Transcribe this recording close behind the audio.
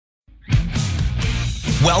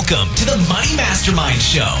Welcome to the Money Mastermind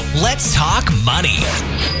Show. Let's talk money.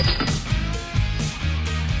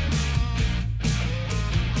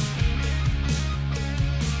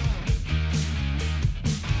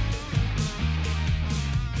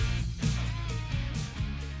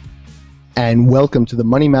 And welcome to the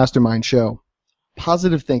Money Mastermind Show.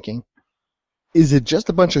 Positive thinking. Is it just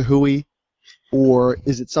a bunch of hooey, or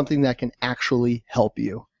is it something that can actually help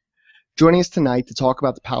you? Joining us tonight to talk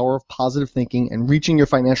about the power of positive thinking and reaching your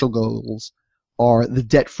financial goals are the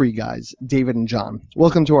debt-free guys, David and John.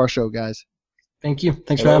 Welcome to our show, guys. Thank you.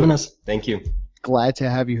 Thanks for having us. Thank you. Glad to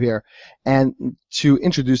have you here. And to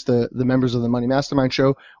introduce the members of the Money Mastermind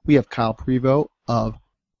Show, we have Kyle Prevost of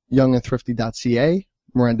youngandthrifty.ca,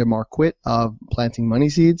 Miranda Marquette of Planting Money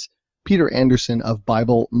Seeds, Peter Anderson of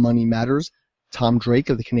Bible Money Matters, Tom Drake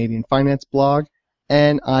of the Canadian Finance Blog,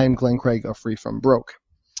 and I'm Glenn Craig of Free From Broke.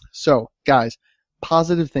 So, guys,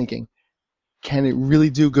 positive thinking. Can it really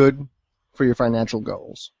do good for your financial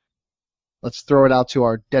goals? Let's throw it out to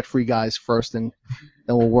our debt-free guys first, and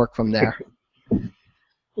then we'll work from there.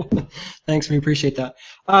 Thanks, we appreciate that.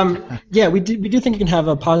 Yeah, we do think it can have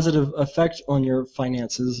a positive effect on your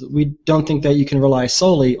finances. We don't think that you can rely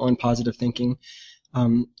solely on positive thinking.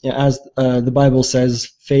 As the Bible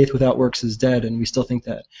says, faith without works is dead, and we still think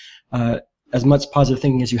that as much positive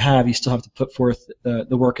thinking as you have, you still have to put forth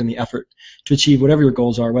the work and the effort to achieve whatever your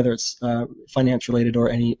goals are, whether it's finance-related or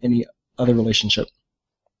any other relationship.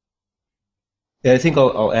 Yeah, I think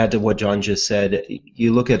I'll add to what John just said.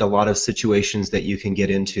 You look at a lot of situations that you can get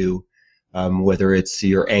into, whether it's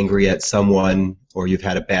you're angry at someone, or you've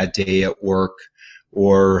had a bad day at work,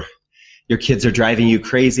 or your kids are driving you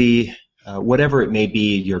crazy, whatever it may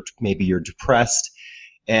be, maybe you're depressed,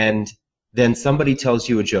 and then somebody tells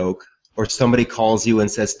you a joke, or somebody calls you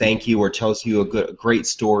and says thank you, or tells you a great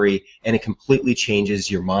story, and it completely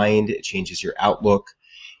changes your mind, it changes your outlook,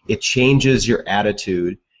 it changes your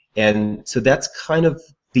attitude. And so that's kind of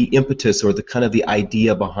the impetus, or the kind of the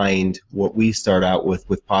idea behind what we start out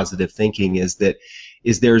with positive thinking, is that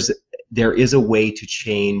there is a way to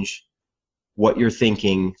change what you're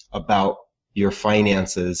thinking about your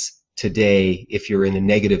finances today if you're in a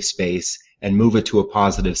negative space, and move it to a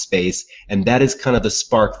positive space. And that is kind of the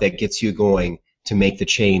spark that gets you going to make the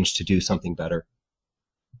change to do something better.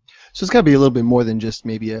 So it's got to be a little bit more than just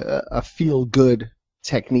maybe a feel-good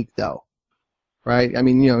technique, though, right? I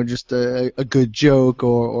mean, just a good joke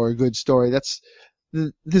or a good story.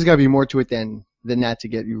 There's got to be more to it than that to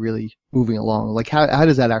get you really moving along. Like, how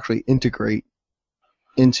does that actually integrate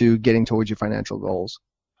into getting towards your financial goals?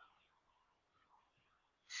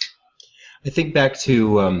 I think back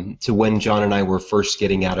to when John and I were first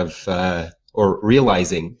getting out of or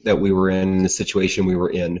realizing that we were in the situation we were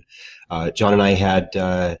in. John and I had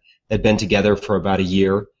been together for about a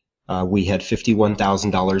year. We had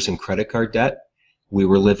 $51,000 in credit card debt. We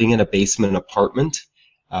were living in a basement apartment.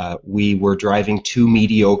 We were driving 2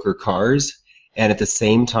 mediocre cars, and at the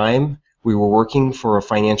same time, we were working for a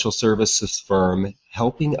financial services firm,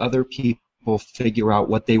 helping other people figure out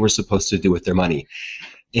what they were supposed to do with their money.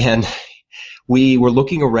 And we were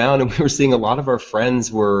looking around, and we were seeing a lot of our friends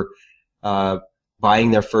were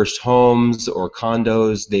buying their first homes or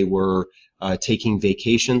condos. They were taking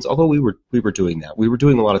vacations, although we were doing that. We were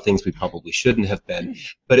doing a lot of things we probably shouldn't have been.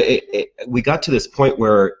 But we got to this point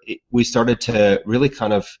where we started to really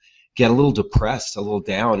kind of get a little depressed, a little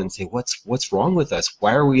down, and say, what's wrong with us?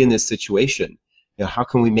 Why are we in this situation? How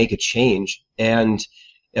can we make a change? And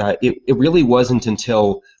it really wasn't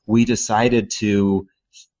until we decided to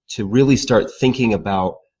really start thinking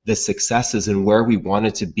about the successes and where we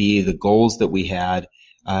wanted to be, the goals that we had,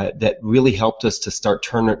 that really helped us to start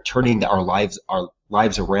turning our lives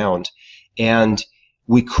around. And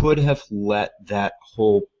we could have let that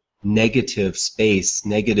whole negative space,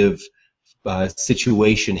 negative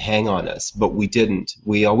situation hang on us, but we didn't.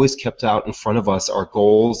 We always kept out in front of us our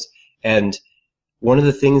goals. And one of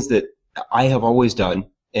the things that I have always done,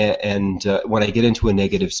 and when I get into a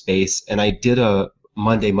negative space, and I did a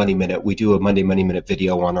Monday Money Minute. We do a Monday Money Minute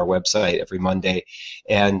video on our website every Monday,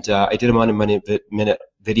 and I did a Monday Money Minute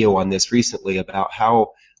video on this recently about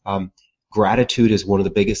how gratitude is one of the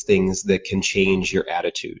biggest things that can change your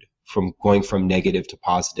attitude from going from negative to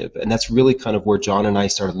positive. And that's really kind of where John and I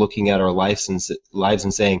started looking at our lives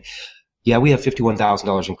and saying, yeah, we have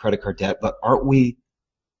 $51,000 in credit card debt, but aren't we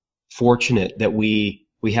fortunate that we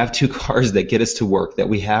have 2 cars that get us to work, that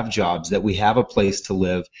we have jobs, that we have a place to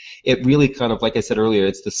live? It really kind of, like I said earlier,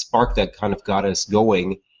 it's the spark that kind of got us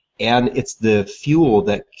going, and it's the fuel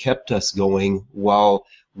that kept us going while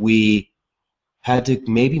we had to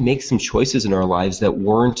maybe make some choices in our lives that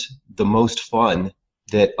weren't the most fun,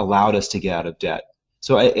 that allowed us to get out of debt.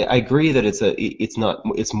 So I agree that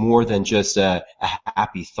it's more than just a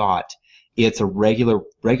happy thought. It's a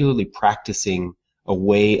regularly practicing a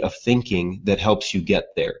way of thinking that helps you get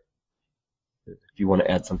there. If you want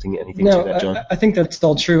to add anything to that, John? I think that's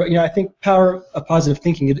all true. I think power of positive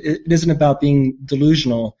thinking, it isn't about being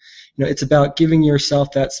delusional. It's about giving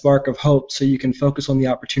yourself that spark of hope so you can focus on the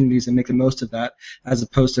opportunities and make the most of that, as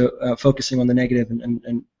opposed to focusing on the negative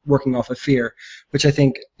and working off of fear, which I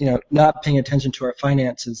think, not paying attention to our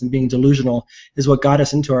finances and being delusional is what got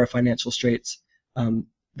us into our financial straits.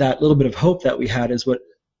 That little bit of hope that we had is what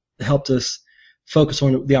helped us focus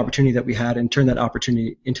on the opportunity that we had and turn that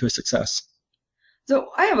opportunity into a success. So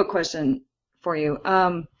I have a question for you.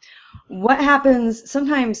 What happens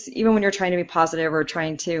sometimes, even when you're trying to be positive or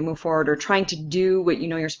trying to move forward or trying to do what you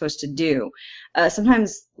know you're supposed to do,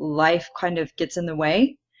 sometimes life kind of gets in the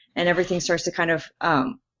way and everything starts to kind of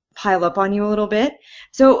pile up on you a little bit.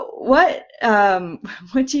 So what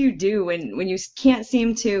do you do when you can't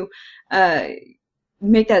seem to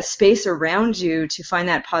make that space around you to find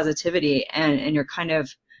that positivity and you're kind of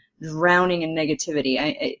drowning in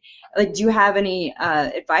negativity? Do you have any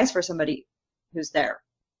advice for somebody who's there?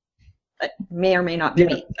 That may or may not be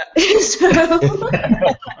me. A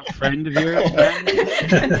friend of yours?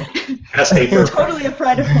 Totally a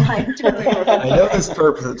friend of mine. I know this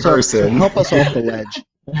person. Help us off the ledge.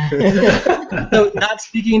 So, not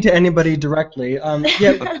speaking to anybody directly,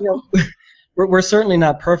 we're certainly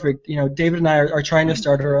not perfect. David and I are trying to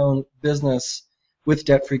start our own business with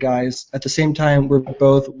Debt-Free Guys. At the same time, we're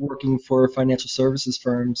both working for financial services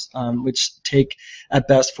firms, which take at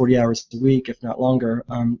best 40 hours a week, if not longer.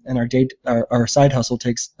 And our side hustle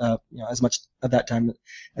takes as much of that time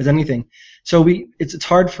as anything. So it's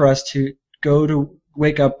hard for us to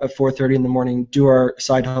wake up at 4:30 in the morning, do our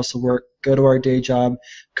side hustle work, go to our day job,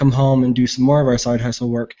 come home and do some more of our side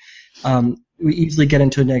hustle work. We easily get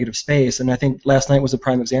into a negative space, and I think last night was a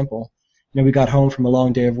prime example. We got home from a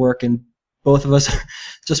long day of work, and both of us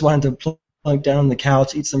just wanted to plunk down on the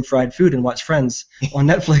couch, eat some fried food, and watch Friends on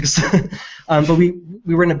Netflix. But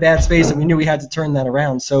we were in a bad space, and we knew we had to turn that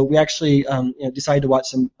around. So we actually decided to watch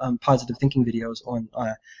some positive thinking videos on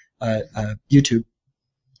YouTube.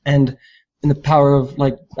 And in the power of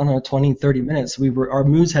 20, 30 minutes, our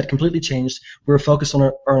moods had completely changed. We were focused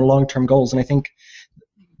on our long-term goals. And I think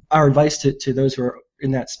our advice to those who are in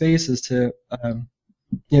that space is to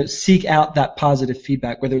seek out that positive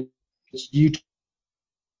feedback, whether it's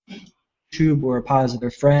YouTube or a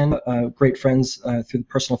positive friend, great friends through the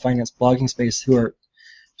personal finance blogging space who are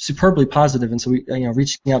superbly positive, and so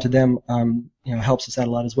reaching out to them helps us out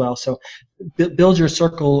a lot as well. So build your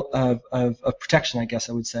circle of protection, I guess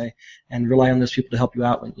I would say, and rely on those people to help you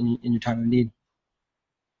out in your time of need.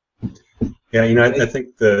 Yeah, I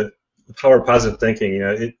think the power of positive thinking,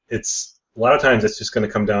 it's a lot of times it's just going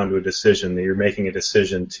to come down to a decision, that you're making a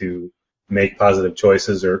decision to make positive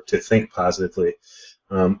choices or to think positively.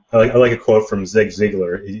 I like a quote from Zig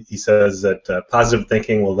Ziglar. He says that positive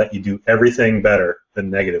thinking will let you do everything better than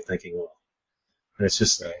negative thinking will. And it's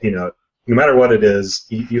just, no matter what it is,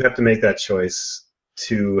 you have to make that choice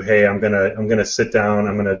to, hey, I'm gonna sit down,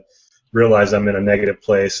 I'm gonna realize I'm in a negative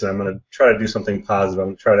place, and I'm gonna try to do something positive. I'm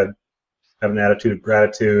gonna try to have an attitude of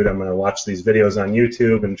gratitude. I'm gonna watch these videos on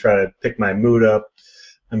YouTube and try to pick my mood up.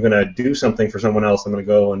 I'm going to do something for someone else. I'm going to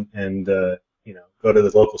go and go to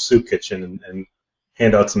the local soup kitchen and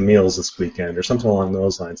hand out some meals this weekend or something along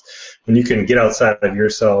those lines. When you can get outside of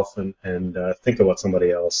yourself and think about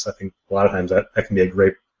somebody else, I think a lot of times that can be a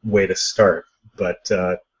great way to start. But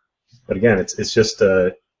again, it's just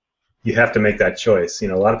you have to make that choice.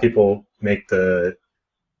 A lot of people make the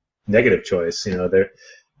negative choice.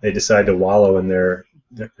 They decide to wallow in their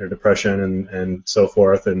depression and so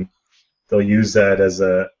forth, and they'll use that as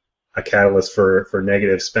a catalyst for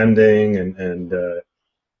negative spending, and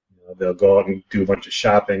they'll go out and do a bunch of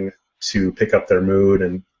shopping to pick up their mood,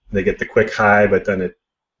 and they get the quick high, but then it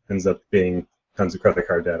ends up being tons of credit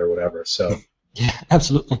card debt or whatever. So yeah,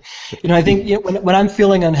 absolutely. I think when I'm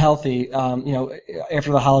feeling unhealthy,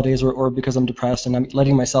 after the holidays or because I'm depressed and I'm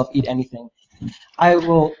letting myself eat anything, I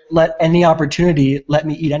will let any opportunity let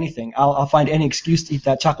me eat anything. I'll find any excuse to eat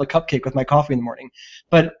that chocolate cupcake with my coffee in the morning.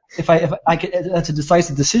 But if I that's a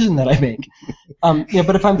decisive decision that I make.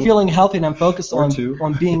 But if I'm feeling healthy and I'm focused on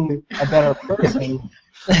being a better person,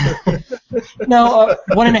 no,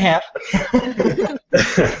 1.5.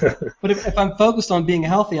 But if I'm focused on being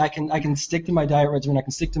healthy, I can stick to my diet regimen. I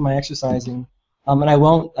can stick to my exercising, and I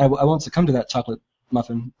won't succumb to that chocolate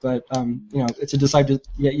muffin. But it's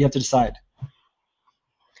you have to decide.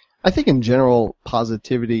 I think in general,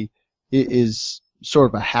 positivity is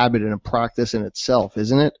sort of a habit and a practice in itself,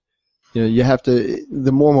 isn't it? You have to.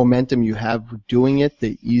 The more momentum you have doing it,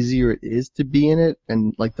 the easier it is to be in it,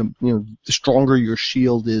 and like the stronger your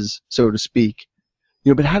shield is, so to speak.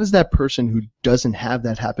 But how does that person who doesn't have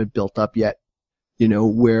that habit built up yet,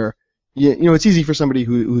 where it's easy for somebody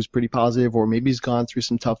who's pretty positive, or maybe he's gone through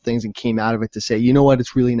some tough things and came out of it, to say, you know what,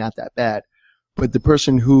 it's really not that bad. But the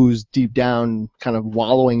person who's deep down kind of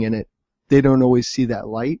wallowing in it, they don't always see that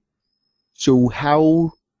light. So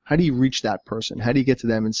how do you reach that person? How do you get to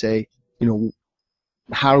them and say,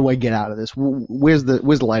 how do I get out of this? Where's the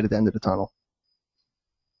light at the end of the tunnel?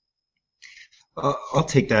 I'll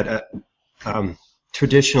take that.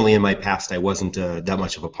 Traditionally, in my past, I wasn't that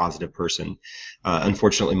much of a positive person.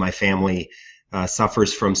 Unfortunately, my family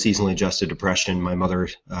suffers from seasonally adjusted depression. My mother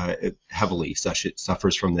heavily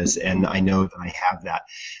suffers from this, and I know that I have that,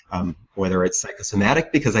 whether it's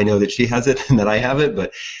psychosomatic because I know that she has it and that I have it,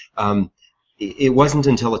 but it wasn't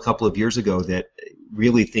until a couple of years ago that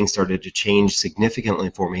really things started to change significantly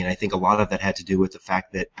for me, and I think a lot of that had to do with the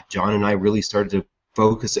fact that John and I really started to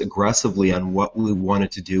focus aggressively on what we wanted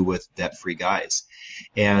to do with Debt-Free Guys.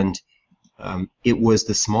 And it was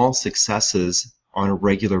the small successes on a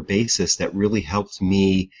regular basis that really helped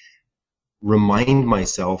me remind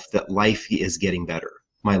myself that life is getting better.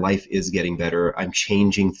 My life is getting better. I'm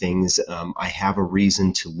changing things. I have a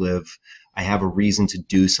reason to live. I have a reason to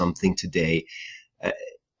do something today.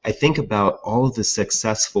 I think about all of the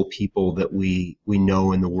successful people that we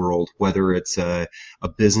know in the world, whether it's a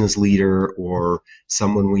business leader or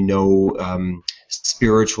someone we know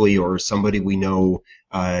spiritually or somebody we know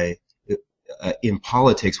in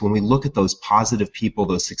politics. When we look at those positive people,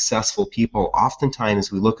 those successful people,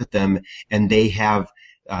 oftentimes we look at them and they have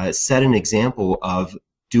set an example of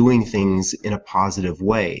doing things in a positive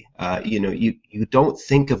way. You don't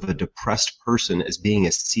think of a depressed person as being a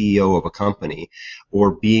CEO of a company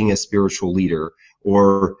or being a spiritual leader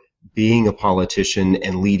or being a politician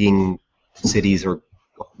and leading cities or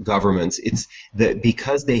governments. It's that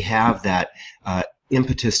because they have that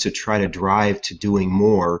impetus to try to drive to doing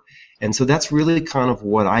more. And so that's really kind of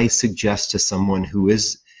what I suggest to someone who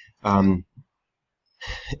is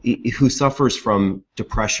who suffers from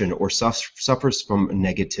depression or suffers from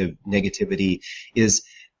negativity, is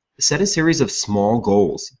set a series of small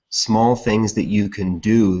goals, small things that you can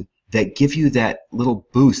do that give you that little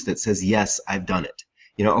boost that says, yes, I've done it.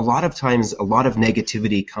 A lot of times, a lot of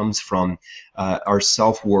negativity comes from our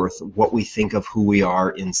self-worth, what we think of who we are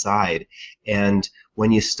inside. And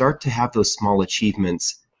when you start to have those small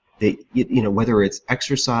achievements, that, whether it's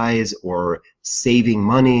exercise or saving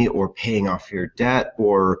money or paying off your debt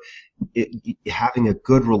or having a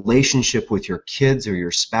good relationship with your kids or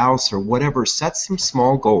your spouse or whatever, set some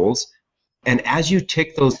small goals. And as you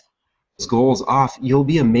tick those goals off, you'll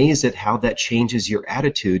be amazed at how that changes your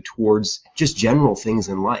attitude towards just general things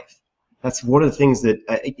in life. That's one of the things that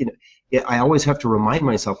I always have to remind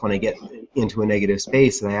myself when I get into a negative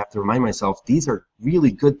space, and I have to remind myself, these are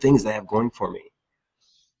really good things I have going for me.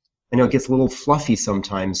 I know it gets a little fluffy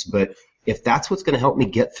sometimes, but if that's what's going to help me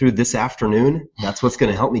get through this afternoon, that's what's going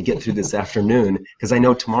to help me get through this afternoon, because I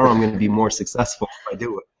know tomorrow I'm going to be more successful if I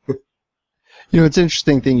do it. It's an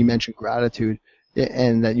interesting thing you mentioned gratitude,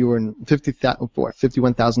 and that you were in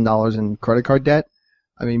 $51,000 in credit card debt.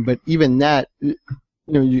 I mean, but even that,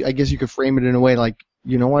 I guess you could frame it in a way like,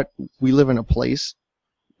 you know what, we live in a place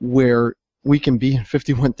where we can be in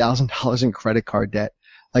 $51,000 in credit card debt.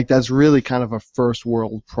 Like, that's really kind of a first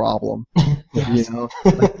world problem. Yes.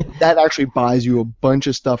 Like, that actually buys you a bunch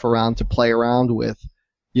of stuff around to play around with.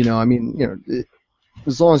 As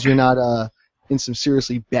long as you're not in some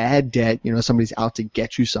seriously bad debt, somebody's out to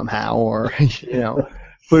get you somehow, or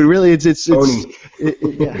but really it's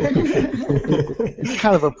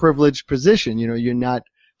kind of a privileged position. You're not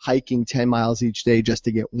hiking 10 miles each day just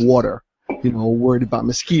to get water. Worried about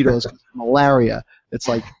mosquitoes, malaria. It's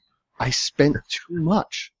like, I spent too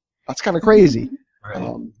much. That's kind of crazy.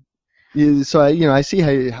 Right. So I see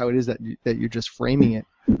how it is that you're just framing it.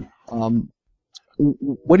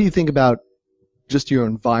 What do you think about just your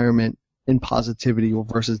environment in positivity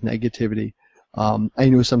versus negativity? I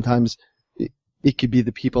know sometimes it could be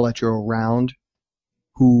the people that you're around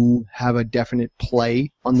who have a definite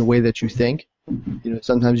play on the way that you think.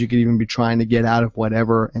 Sometimes you could even be trying to get out of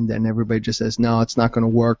whatever, and then everybody just says, no, it's not going to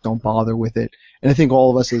work, don't bother with it. And I think all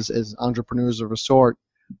of us as entrepreneurs of a sort,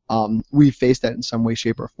 we face that in some way,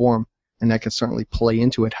 shape, or form, and that can certainly play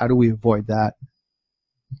into it. How do we avoid that?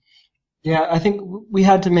 Yeah, I think we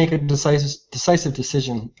had to make a decisive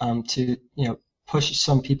decision to push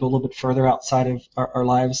some people a little bit further outside of our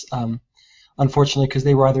lives, unfortunately, because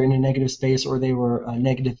they were either in a negative space or they were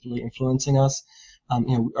negatively influencing us.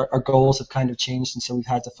 our goals have kind of changed, and so we've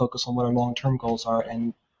had to focus on what our long-term goals are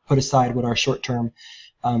and put aside what our short-term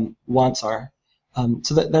wants are.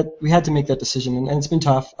 So that we had to make that decision, and it's been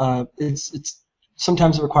tough. It's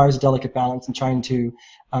sometimes it requires a delicate balance in trying to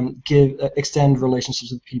extend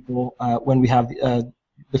relationships with people when we have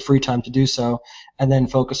the free time to do so, and then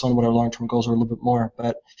focus on what our long-term goals are a little bit more.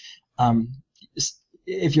 But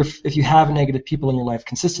if you have negative people in your life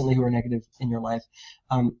consistently who are negative in your life,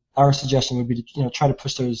 our suggestion would be to try to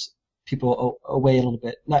push those people away a little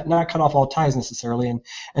bit, not cut off all ties necessarily,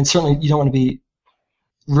 and certainly you don't want to be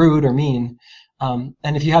rude or mean. And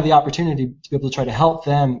if you have the opportunity to be able to try to help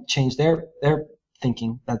them change their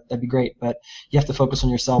thinking, that'd be great. But you have to focus on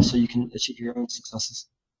yourself so you can achieve your own successes.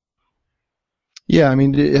 Yeah, I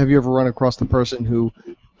mean, have you ever run across the person who,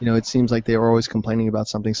 it seems like they are always complaining about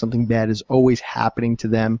something bad is always happening to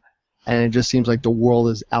them, and it just seems like the world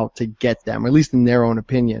is out to get them, or at least in their own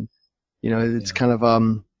opinion. It's kind of,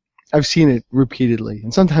 I've seen it repeatedly,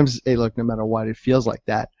 and sometimes, hey, look, no matter what, it feels like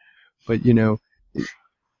that. But,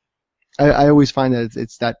 I always find that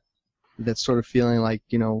it's that sort of feeling like,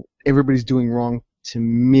 everybody's doing wrong to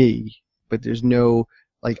me, but there's no,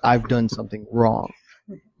 like, I've done something wrong.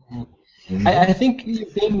 I think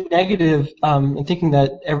being negative and thinking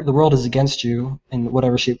that the world is against you in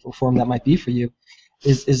whatever shape or form that might be for you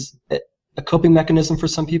is a coping mechanism for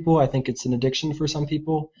some people. I think it's an addiction for some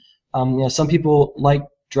people. Some people like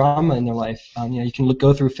drama in their life. You can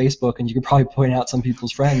go through Facebook and you can probably point out some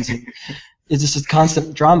people's friends. And it's just a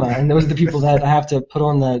constant drama, and those are the people that I have to put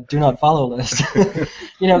on the do not follow list.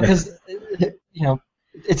 Because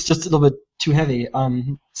it's just a little bit too heavy.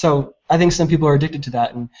 So I think some people are addicted to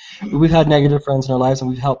that, and we've had negative friends in our lives, and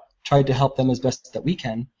we've tried to help them as best that we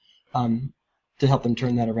can to help them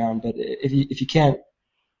turn that around. But if you can't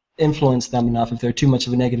influence them enough, if they're too much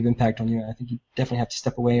of a negative impact on you, I think you definitely have to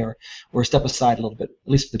step away or step aside a little bit,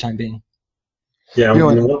 at least for the time being. Yeah,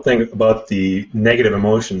 one thing about the negative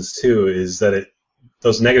emotions too is that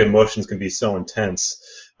those negative emotions can be so intense.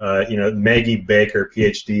 Maggie Baker,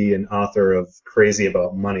 PhD and author of Crazy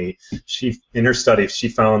About Money, in her study she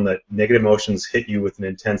found that negative emotions hit you with an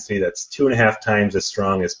intensity that's 2.5 times as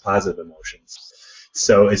strong as positive emotions.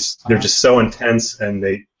 So they're just so intense, and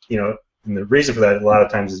and the reason for that a lot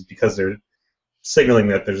of times is because they're signaling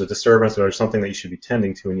that there's a disturbance or something that you should be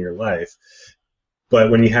tending to in your life. But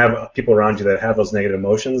when you have people around you that have those negative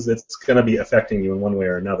emotions, it's going to be affecting you in one way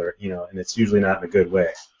or another, and it's usually not in a good way.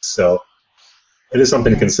 So it is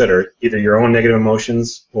something to consider, either your own negative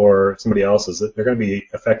emotions or somebody else's. They're going to be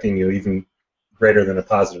affecting you even greater than a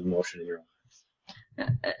positive emotion in your own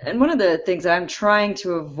life. And one of the things that I'm trying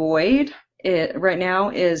to avoid right now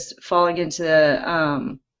is falling into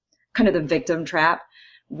kind of the victim trap,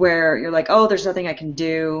 where you're like, oh, there's nothing I can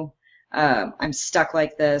do. I'm stuck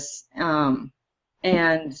like this.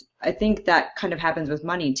 And I think that kind of happens with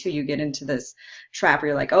money too. You get into this trap where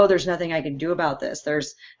you're like, oh, there's nothing I can do about this.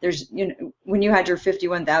 There's when you had your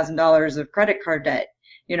 $51,000 of credit card debt,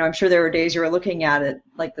 I'm sure there were days you were looking at it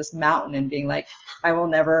like this mountain and being like, I will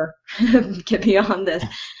never get beyond this.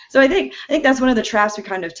 So I think that's one of the traps we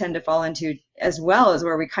kind of tend to fall into as well, is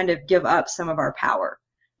where we kind of give up some of our power,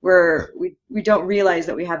 where we don't realize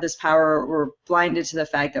that we have this power. We're blinded to the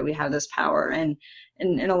fact that we have this power. And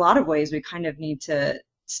in a lot of ways, we kind of need to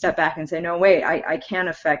step back and say, no, wait, I can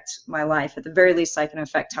affect my life. At the very least, I can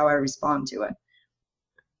affect how I respond to it.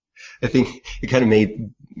 I think it kind of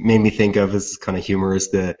made me think of, as kind of humorous,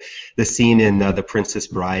 the scene in The Princess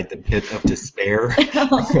Bride, the pit of despair.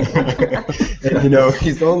 And,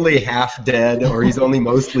 he's only half dead, or he's only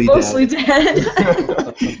mostly dead.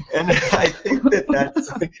 And I think that's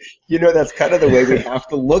kind of the way we have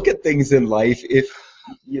to look at things in life.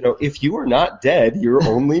 If you are not dead, you're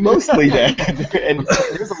only mostly dead, and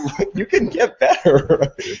you can get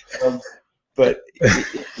better. But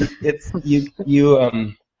it's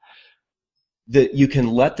that you can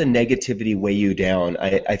let the negativity weigh you down.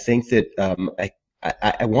 I think that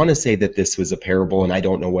I want to say that this was a parable, and I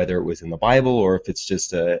don't know whether it was in the Bible or if it's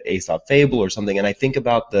just a Aesop fable or something. And I think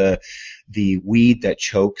about the weed that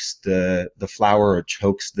chokes the flower, or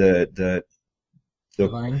chokes the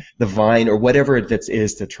vine, or whatever that's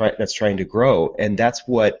trying to grow. And that's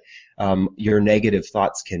what your negative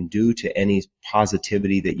thoughts can do to any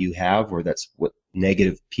positivity that you have, or that's what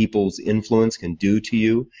negative people's influence can do to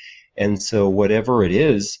you. And so whatever it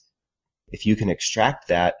is, if you can extract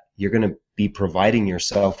that, you're going to be providing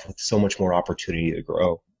yourself with so much more opportunity to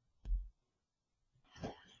grow.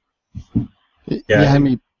 Yeah, I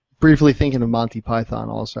mean, briefly thinking of Monty Python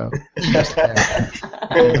also. Just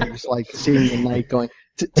like seeing the night going,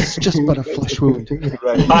 It's just but a flesh wound.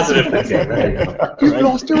 Right. Positive thinking. There you go. You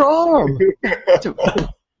lost your arm.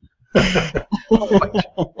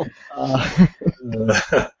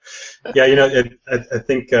 Yeah, I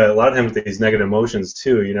think a lot of times with these negative emotions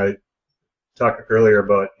too, talked earlier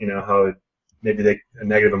about, how maybe a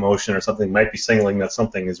negative emotion or something might be signaling that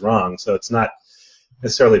something is wrong. So it's not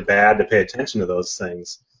necessarily bad to pay attention to those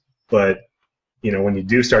things, but when you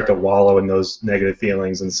do start to wallow in those negative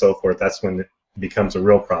feelings and so forth, that's when it becomes a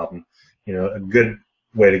real problem. A good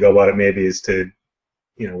way to go about it maybe is to,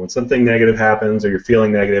 when something negative happens or you're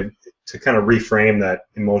feeling negative, to kind of reframe that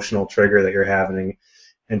emotional trigger that you're having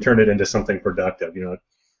and turn it into something productive.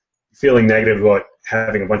 Feeling negative about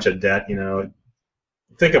having a bunch of debt,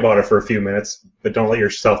 think about it for a few minutes, but don't let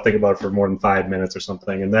yourself think about it for more than 5 minutes or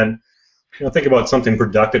something, and then think about something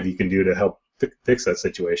productive you can do to help fix that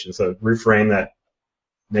situation. So reframe that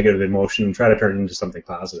negative emotion and try to turn it into something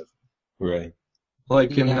positive. Right.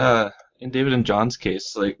 Like in David and John's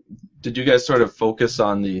case, like, did you guys sort of focus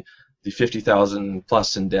on the 50,000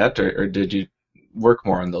 plus in debt, or did you work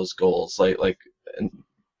more on those goals, like and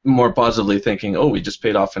more positively thinking, oh, we just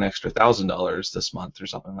paid off an extra $1,000 this month or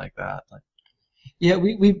something like that? Yeah,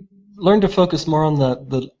 we learned to focus more on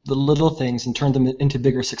the little things and turn them into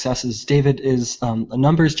bigger successes. David is a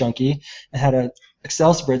numbers junkie and had an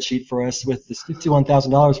Excel spreadsheet for us with this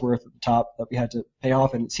 $51,000 worth at the top that we had to pay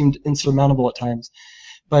off, and it seemed insurmountable at times.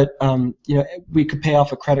 But we could pay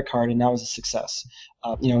off a credit card, and that was a success.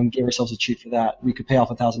 And gave ourselves a treat for that. We could pay off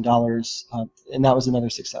 $1,000, and that was another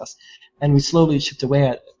success. And we slowly chipped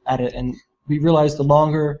away at it, and we realized the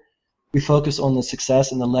longer we focused on the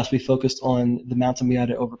success and the less we focused on the mountain we had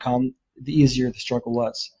to overcome, the easier the struggle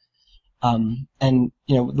was. Then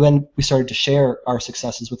we started to share our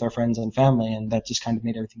successes with our friends and family, and that just kind of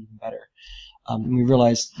made everything even better. And we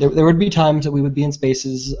realized there would be times that we would be in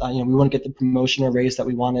spaces, we wouldn't get the promotion or raise that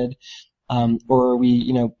we wanted, or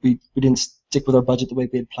we didn't stick with our budget the way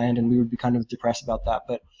we had planned, and we would be kind of depressed about that.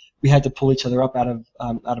 But we had to pull each other up out of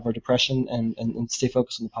our depression and stay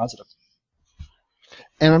focused on the positive.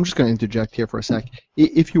 And I'm just going to interject here for a sec.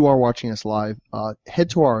 If you are watching us live, head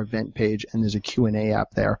to our event page, and there's a Q&A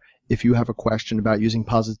app there. If you have a question about using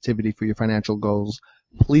positivity for your financial goals,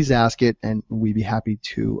 please ask it, and we'd be happy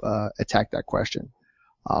to attack that question.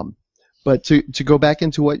 But to go back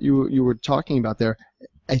into what you were talking about there,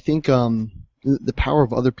 I think the power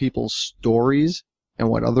of other people's stories and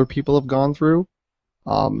what other people have gone through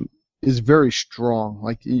is very strong.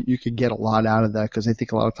 Like you could get a lot out of that, because I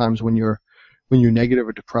think a lot of times when you're negative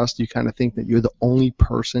or depressed, you kind of think that you're the only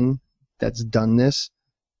person that's done this.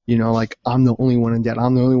 Like, I'm the only one in debt.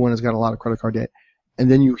 I'm the only one that's got a lot of credit card debt.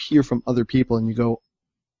 And then you hear from other people and you go,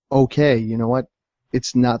 okay, you know what?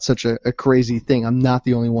 It's not such a crazy thing. I'm not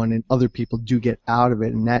the only one, and other people do get out of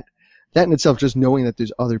it. And that in itself, just knowing that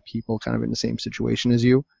there's other people kind of in the same situation as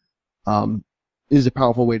you, is a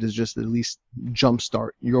powerful way to just at least jumpstart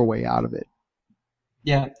your way out of it.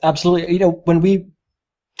 Yeah, absolutely. When we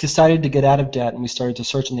decided to get out of debt and we started to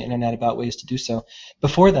search on the internet about ways to do so,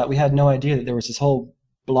 before that we had no idea that there was this whole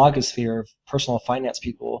blogosphere of personal finance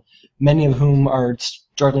people, many of whom are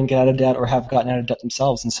struggling to get out of debt or have gotten out of debt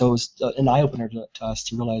themselves. And so it was an eye-opener to us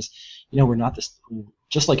to realize, we're not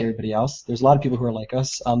just like everybody else. There's a lot of people who are like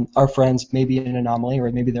us. Our friends may be an anomaly,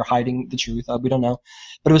 or maybe they're hiding the truth. We don't know.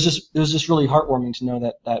 But it was just really heartwarming to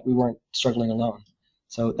know that we weren't struggling alone.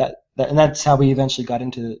 So and that's how we eventually got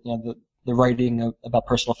into the writing about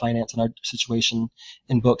personal finance and our situation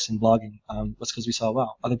in books and blogging. Was because we saw,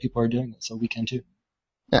 wow, other people are doing it, so we can too.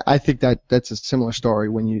 I think that's a similar story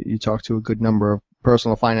when you talk to a good number of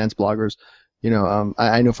personal finance bloggers.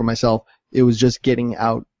 I know for myself, it was just getting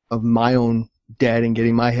out of my own debt and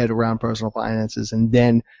getting my head around personal finances, and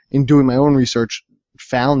then in doing my own research,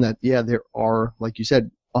 found that there are, like you said,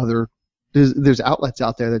 there's outlets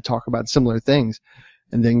out there that talk about similar things,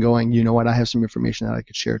 and then going, you know what, I have some information that I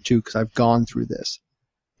could share too, because I've gone through this.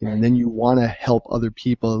 And then you want to help other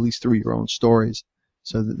people, at least through your own stories.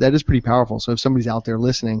 So that is pretty powerful. So if somebody's out there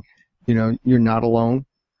listening, you're not alone.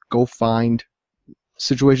 Go find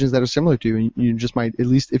situations that are similar to you. And you just might, at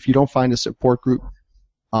least if you don't find a support group,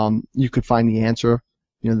 you could find the answer.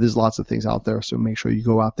 There's lots of things out there. So make sure you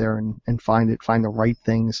go out there and find the right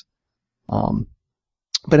things.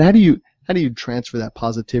 But how do you transfer that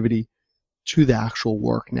positivity to the actual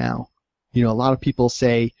work now? A lot of people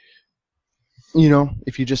say,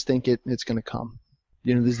 if you just think it's going to come.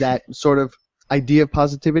 There's that sort of idea of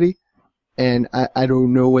positivity, and I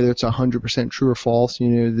don't know whether it's 100% true or false.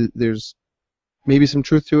 There's maybe some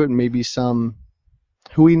truth to it, and maybe some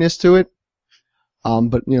hooey-ness to it.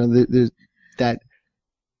 But there's that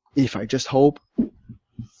if I just hope,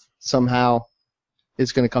 somehow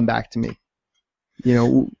it's going to come back to me. You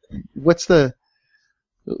know, what's the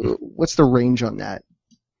range on that,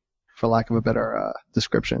 for lack of a better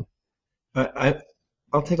description?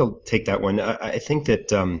 I'll take that one. I think that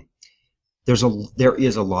there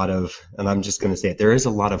is a lot of, and I'm just going to say it, there is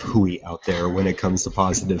a lot of hooey out there when it comes to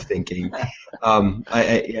positive thinking.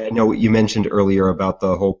 I know you mentioned earlier about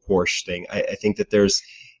the whole Porsche thing. I think that there's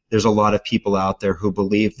a lot of people out there who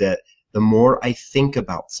believe that the more I think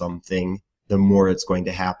about something, the more it's going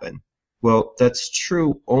to happen. Well, that's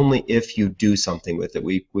true only if you do something with it.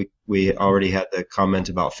 We already had the comment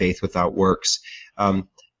about faith without works.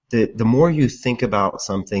 The more you think about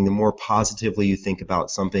something, the more positively you think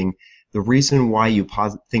about something, the reason why you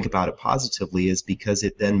think about it positively is because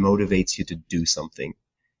it then motivates you to do something.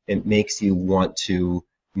 It makes you want to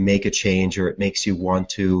make a change, or it makes you want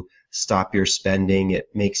to stop your spending. It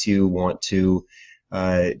makes you want to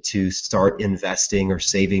start investing or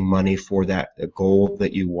saving money for that goal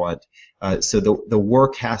that you want. So the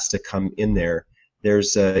work has to come in there.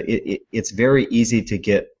 It's very easy to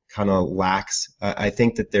get kind of lax. I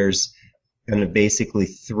think that there's kind of basically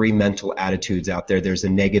three mental attitudes out there. There's a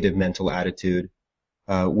negative mental attitude,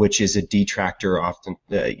 which is a detractor often.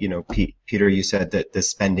 Peter, you said that the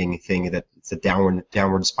spending thing, that it's a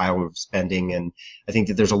downward spiral of spending, and I think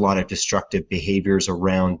that there's a lot of destructive behaviors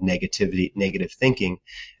around negative thinking.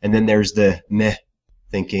 And then there's the meh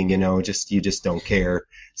thinking, you just don't care.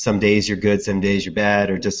 Some days you're good, some days you're bad,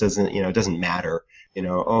 or just it doesn't matter.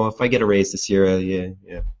 Oh, if I get a raise this year,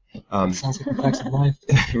 yeah. Sounds like the facts of life.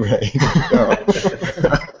 Right.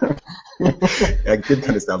 It did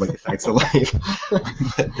kind of sound like the facts of life.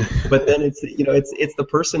 But then it's the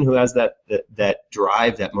person who has that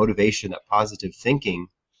drive, that motivation, that positive thinking.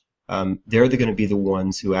 They're going to be the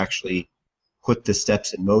ones who actually put the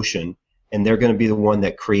steps in motion, and they're going to be the one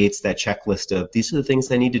that creates that checklist of these are the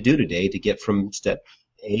things I need to do today to get from step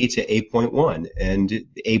A to A.1, and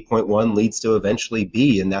A.1 leads to eventually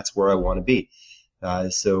B, and that's where I want to be.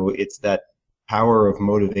 So it's that power of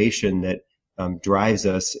motivation that drives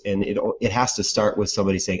us, and it has to start with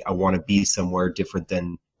somebody saying, I want to be somewhere different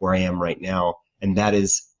than where I am right now, and that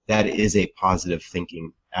is a positive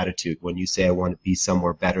thinking attitude when you say I want to be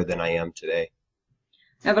somewhere better than I am today.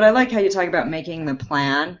 Yeah, but I like how you talk about making the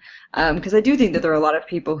plan, because I do think that there are a lot of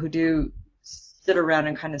people who do sit around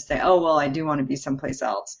and kind of say, oh, well, I do want to be someplace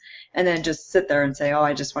else, and then just sit there and say, oh,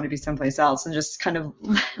 I just want to be someplace else, and just kind of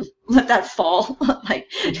let that fall.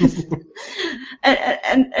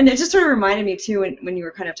 And it just sort of reminded me too when you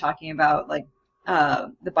were kind of talking about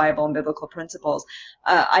the Bible and biblical principles.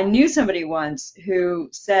 I knew somebody once who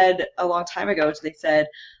said a long time ago, they said,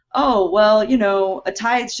 oh, well, a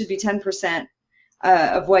tithe should be 10%.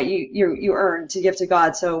 Of what you earn to give to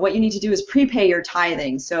God. So what you need to do is prepay your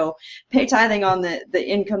tithing. So pay tithing on the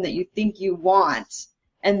income that you think you want,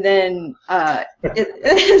 and then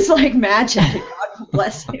it's like magic. God will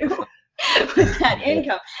bless you with that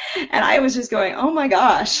income. And I was just going, oh my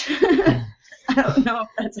gosh. I don't know if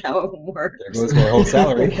that's how it works. There goes my whole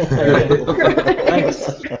salary.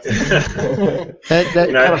 That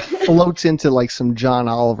kind of floats into like some John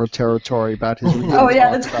Oliver territory about his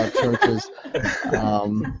thoughts about churches.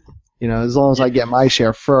 As long as I get my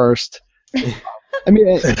share first. I mean,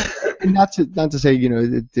 not to say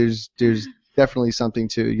there's definitely something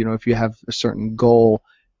to if you have a certain goal,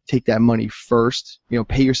 take that money first.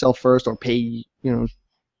 Pay yourself first, or pay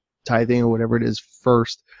tithing or whatever it is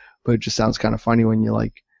first. But it just sounds kind of funny when you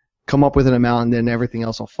come up with an amount and then everything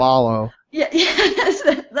else will follow. Yeah, that's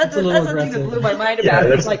the thing that blew my mind about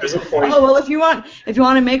it. It's like, oh, well, if you want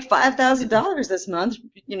to make $5,000 this month,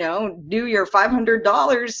 do your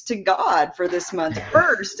 $500 to God for this month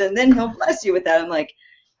first, and then He'll bless you with that. I'm like,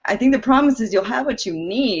 I think the promise is you'll have what you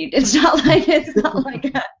need. It's not like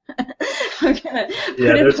I'm gonna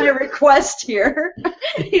put in my request here.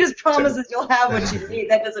 He just promises you'll have what you need.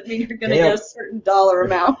 That doesn't mean you're gonna get a certain dollar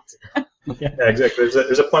amount. Yeah, exactly.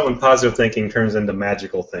 There's a point when positive thinking turns into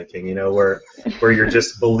magical thinking. Where you're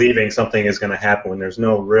just believing something is going to happen when there's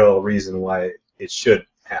no real reason why it should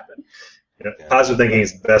happen. Positive thinking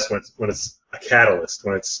is best when it's a catalyst,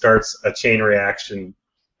 when it starts a chain reaction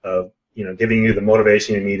of giving you the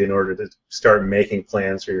motivation you need in order to start making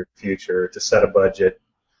plans for your future, to set a budget,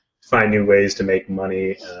 find new ways to make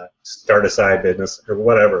money, start a side business, or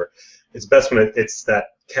whatever. It's best when it's that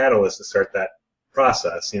catalyst to start that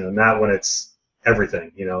process, not when it's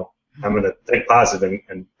everything. I'm going to think positive,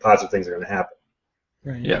 and positive things are going to happen.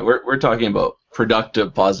 Right. Yeah, we're talking about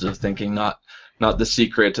productive positive thinking, not The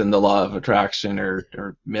Secret and the Law of Attraction or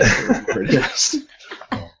myth or whatever it is.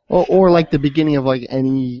 Or like the beginning of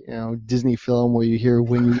any Disney film where you hear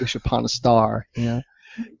 "When You Wish Upon a Star."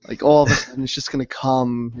 like all of a sudden it's just going to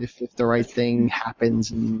come if the right thing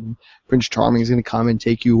happens, and Prince Charming is going to come and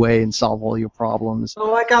take you away and solve all your problems.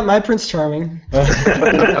 Oh, I got my Prince Charming. Yay!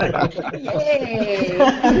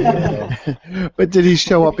 But did he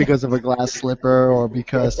show up because of a glass slipper or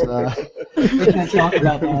because We can't talk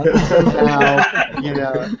about that.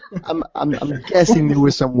 I'm guessing there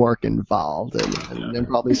was some work involved and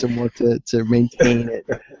probably some work to maintain it.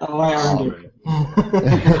 Oh, I earned it.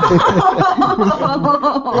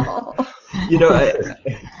 You know,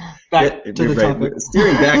 Back to the topic.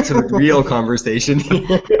 steering back to the real conversation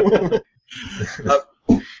here.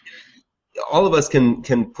 All of us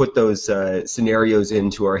can put those scenarios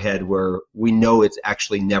into our head where we know it's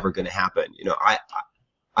actually never going to happen. You know,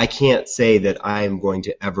 I can't say that I am going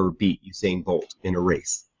to ever beat Usain Bolt in a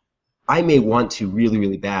race. I may want to really,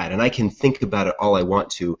 really bad, and I can think about it all I want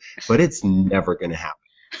to, but it's never going to happen.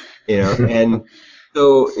 You know, and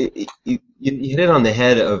so you hit it on the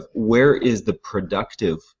head of where is the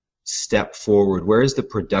productive step forward? Where is the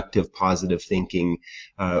productive positive thinking?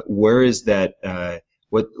 Where is that?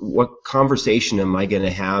 What conversation am I going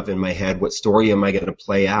to have in my head? What story am I going to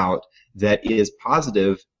play out that is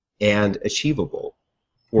positive and achievable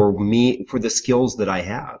for me, for the skills that I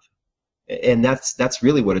have? And that's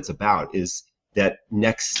really what it's about, is that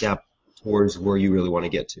next step towards where you really want to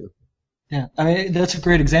get to. Yeah, I mean, that's a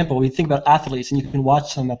great example. We think about athletes, and you can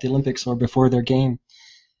watch them at the Olympics or before their game.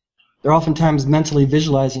 They're oftentimes mentally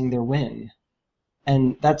visualizing their win,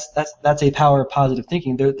 and that's a power of positive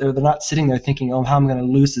thinking. They're not sitting there thinking, "Oh, how am I going to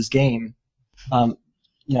lose this game?"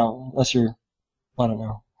 Unless you're, I don't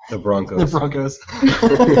know, The Broncos. the Broncos.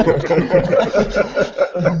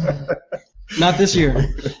 Not this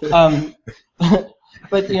year.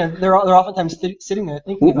 But they're oftentimes sitting there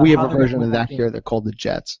thinking about We have how a they're gonna version win of that game. here. They're called the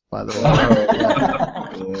Jets, by the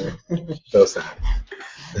way. Those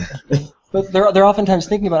But they're oftentimes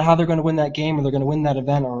thinking about how they're going to win that game, or they're going to win that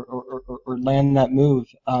event, or land that move.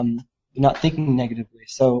 Not thinking negatively.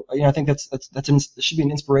 So I think that should be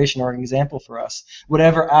an inspiration or an example for us.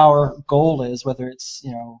 Whatever our goal is, whether it's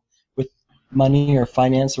with money or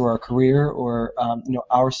finance or our career or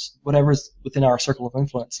our whatever's within our circle of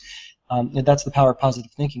influence. That's the power of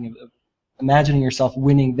positive thinking, of imagining yourself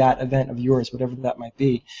winning that event of yours, whatever that might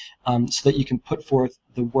be, so that you can put forth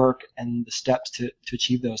the work and the steps to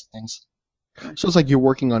achieve those things. So it's like you're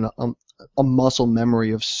working on a muscle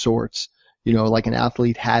memory of sorts. Like an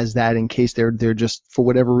athlete has that in case they're just, for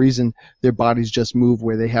whatever reason, their bodies just move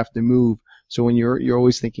where they have to move. So when you're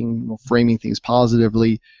always thinking, framing things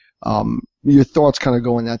positively, your thoughts kind of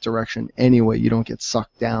go in that direction anyway. You don't get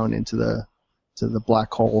sucked down into the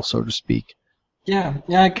black hole, so to speak. Yeah,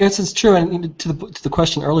 I guess it's true. And to the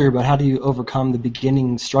question earlier about how do you overcome the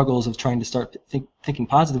beginning struggles of trying to start thinking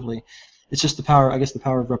positively, it's just the power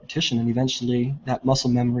of repetition, and eventually that muscle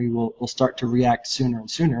memory will start to react sooner and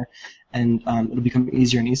sooner, and it'll become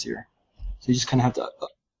easier and easier. So you just kind of have to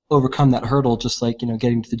overcome that hurdle, just like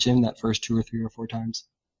getting to the gym that first 2 or 3 or 4 times.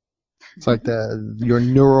 It's like your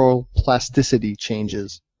neural plasticity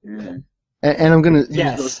changes. Yeah. And I'm going to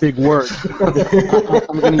use those big words.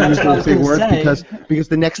 I'm going to use those big words because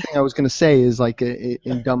the next thing I was going to say is like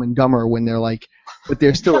in Dumb and Dumber when they're like, but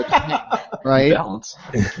they're still a kid, right? Balance.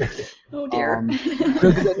 Oh dear.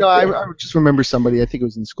 No, I just remember somebody, I think it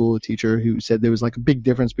was in school, a teacher, who said there was like a big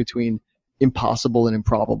difference between impossible and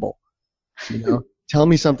improbable. Tell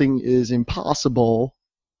me something is impossible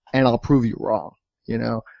and I'll prove you wrong.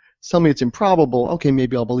 Tell me it's improbable, okay,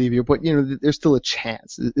 maybe I'll believe you, but there's still a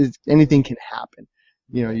chance. Anything can happen.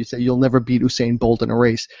 You say you'll never beat Usain Bolt in a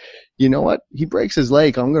race. You know what? He breaks his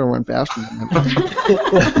leg, I'm going to run faster than him. Is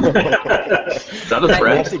that a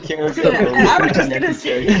threat? I was just going to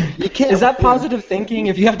say. You can't. Is that positive thinking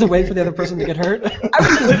if you have to wait for the other person to get hurt? I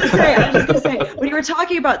was just going to say, when you were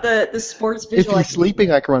talking about the sports If he's visualization.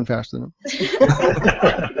 sleeping, I can run faster than him.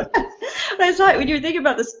 When you were thinking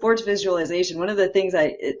about the sports visualization, one of the things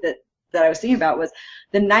that I was thinking about was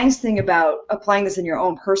the nice thing about applying this in your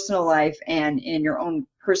own personal life and in your own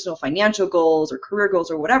personal financial goals or career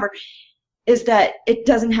goals or whatever, is that it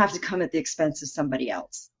doesn't have to come at the expense of somebody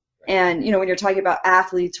else. And when you're talking about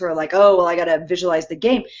athletes who are like, oh, well, I got to visualize the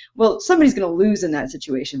game. Well, somebody's going to lose in that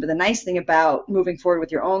situation. But the nice thing about moving forward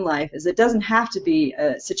with your own life is it doesn't have to be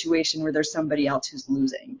a situation where there's somebody else who's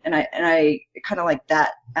losing. And I kind of like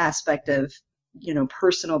that aspect of,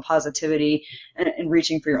 personal positivity and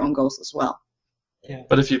reaching for your own goals as well. Yeah.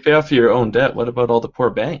 But if you pay off your own debt, what about all the poor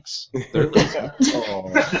banks? They're losing.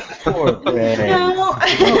 Poor Greg. No.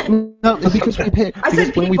 No, because we pay. I Because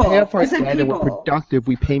said when we people. pay off our I said debt and we're people. productive,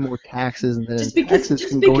 we pay more taxes, and then Just because, taxes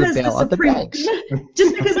can go to bail out the banks.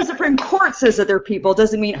 just because the Supreme Court says that they're people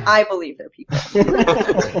doesn't mean I believe they're people.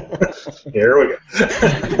 Here we go.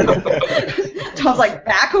 Tom's like,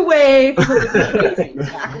 back away.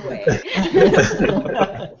 Back away.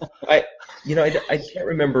 I can't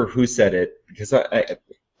remember who said it because I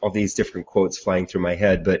all these different quotes flying through my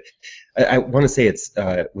head, but I want to say it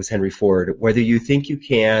was Henry Ford. Whether you think you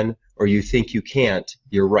can or you think you can't,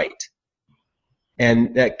 you're right.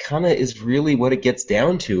 And that kind of is really what it gets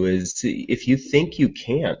down to is if you think you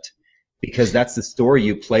can't, because that's the story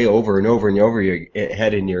you play over and over and over your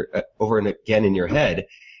head over and again in your head,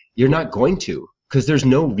 you're not going to, because there's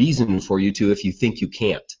no reason for you to if you think you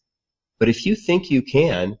can't. But if you think you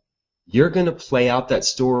can, you're going to play out that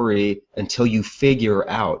story until you figure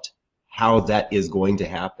out how that is going to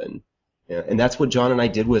happen. Yeah, and that's what John and I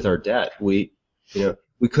did with our debt. We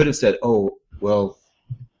could have said, oh, well,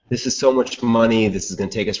 this is so much money, this is going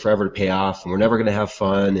to take us forever to pay off, and we're never going to have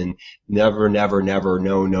fun, and never, never, never,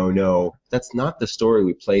 no, no, no. That's not the story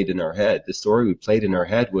we played in our head. The story we played in our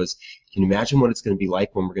head was, can you imagine what it's going to be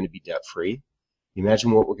like when we're going to be debt-free? Can you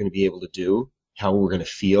imagine what we're going to be able to do, how we're going to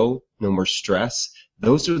feel, no more stress?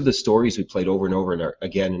 Those are the stories we played over and over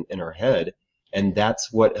again in our head, and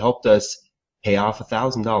that's what helped us pay off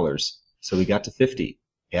 $1,000. So we got to 50.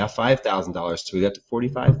 Pay off $5,000, so we got to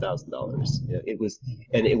 $45,000. It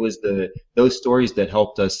was those stories that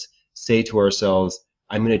helped us say to ourselves,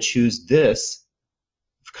 I'm going to choose this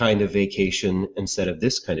kind of vacation instead of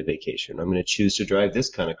this kind of vacation. I'm going to choose to drive this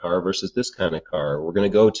kind of car versus this kind of car. We're going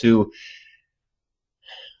to go to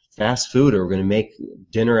fast food, or we're going to make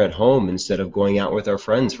dinner at home instead of going out with our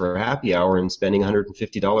friends for a happy hour and spending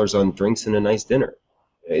 $150 on drinks and a nice dinner.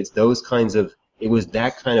 It was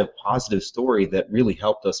that kind of positive story that really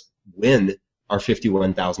helped us win our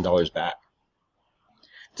 $51,000 back.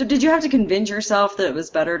 So did you have to convince yourself that it was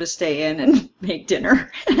better to stay in and make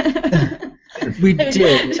dinner? We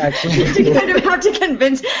did, actually. Did you kind of have to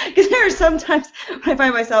convince? Because there are sometimes I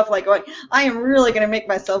find myself like going, I am really going to make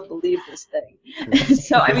myself believe this thing.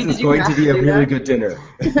 So, I mean, This is going to be a really good dinner.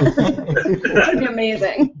 It's going to be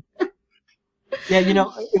amazing. Yeah,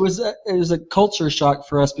 it was a culture shock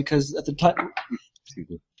for us because at the time,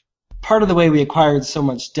 part of the way we acquired so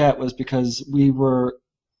much debt was because we were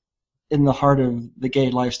in the heart of the gay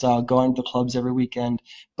lifestyle, going to clubs every weekend,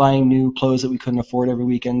 buying new clothes that we couldn't afford every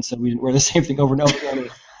weekend, so we didn't wear the same thing over and over again.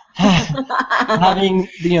 Having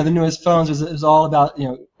the newest phones was all about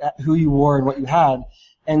who you wore and what you had,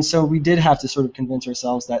 and so we did have to sort of convince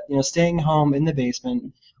ourselves that staying home in the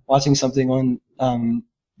basement, watching something on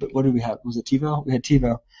what did we have? Was it TiVo? We had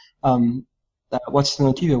TiVo. Watching something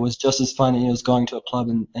on TiVo was just as fun as going to a club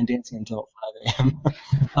and dancing until 5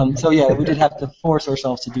 a.m. So yeah, we did have to force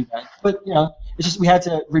ourselves to do that. But it's just we had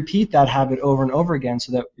to repeat that habit over and over again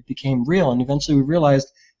so that it became real. And eventually we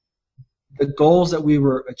realized the goals that we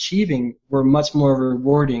were achieving were much more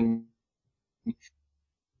rewarding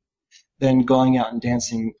than going out and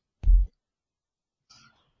dancing.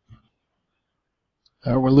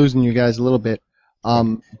 We're losing you guys a little bit.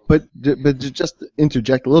 But to just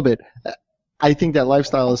interject a little bit, I think that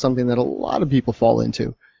lifestyle is something that a lot of people fall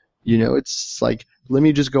into. It's like, let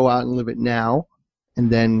me just go out and live it now,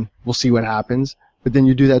 and then we'll see what happens. But then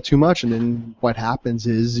you do that too much, and then what happens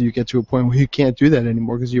is you get to a point where you can't do that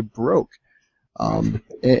anymore because you're broke. Or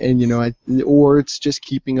it's just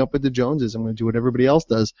keeping up with the Joneses. I'm going to do what everybody else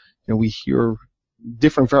does. We hear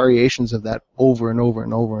different variations of that over and over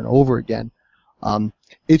and over and over again.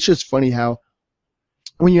 It's just funny how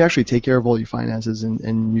when you actually take care of all your finances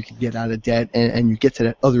and you can get out of debt and you get to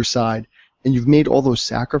that other side and you've made all those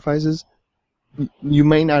sacrifices, you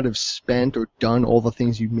may not have spent or done all the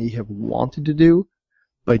things you may have wanted to do,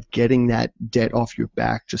 but getting that debt off your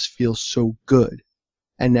back just feels so good.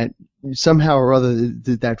 And that somehow or other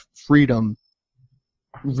that freedom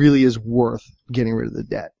really is worth getting rid of the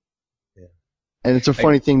debt. Yeah. And it's a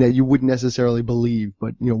funny thing that you wouldn't necessarily believe,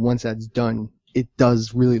 but once that's done, it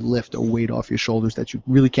does really lift a weight off your shoulders that you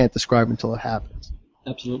really can't describe until it happens.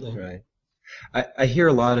 Absolutely. Right. I hear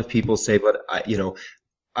a lot of people say, but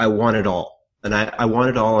I want it all. And I want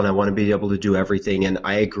it all, and I want to be able to do everything. And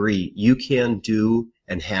I agree. You can do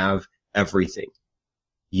and have everything.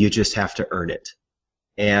 You just have to earn it.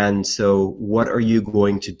 And so what are you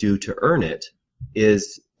going to do to earn it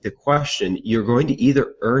is the question. You're going to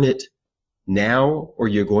either earn it now or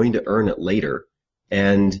you're going to earn it later.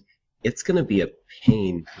 And it's going to be a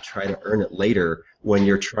pain to try to earn it later when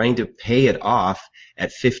you're trying to pay it off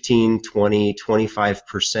at 15, 20,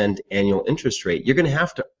 25% annual interest rate. You're going to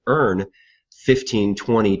have to earn 15,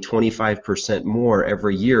 20, 25% more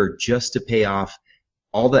every year just to pay off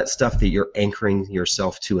all that stuff that you're anchoring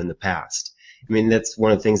yourself to in the past. I mean, that's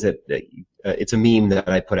one of the things that it's a meme that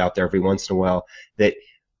I put out there every once in a while, that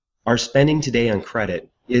our spending today on credit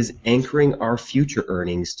is anchoring our future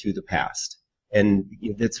earnings to the past. And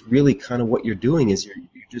that's really kind of what you're doing, is you're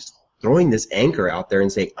just throwing this anchor out there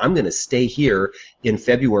and saying, I'm going to stay here in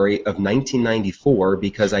February of 1994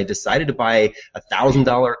 because I decided to buy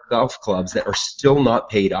 $1,000 golf clubs that are still not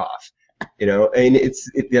paid off. And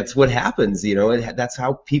that's what happens. That's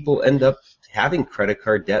how people end up having credit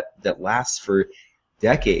card debt that lasts for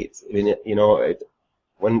decades. I mean,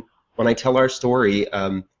 when I tell our story,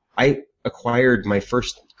 I acquired my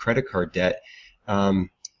first credit card debt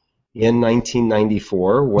in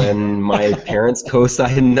 1994 when my parents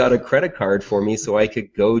co-signed out a credit card for me so I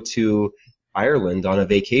could go to Ireland on a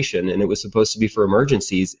vacation, and it was supposed to be for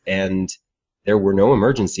emergencies, and there were no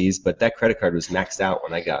emergencies, but that credit card was maxed out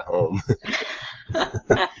when I got home.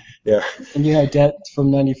 Yeah. And you had debt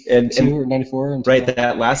from 92 or 94? Right,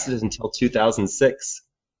 that lasted until 2006.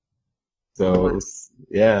 So it was,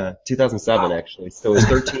 2007 actually. So it was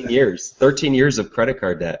 13 years. 13 years of credit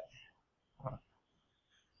card debt.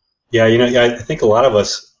 Yeah, I think a lot of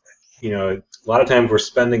us, a lot of times we're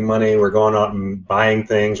spending money, we're going out and buying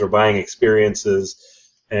things, we're buying experiences,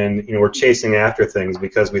 and we're chasing after things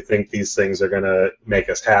because we think these things are going to make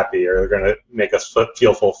us happy or they're going to make us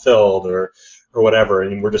feel fulfilled or whatever,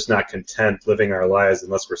 and we're just not content living our lives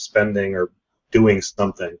unless we're spending or doing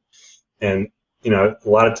something. And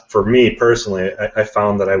for me personally, I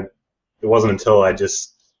found that it wasn't until I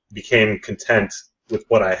just became content with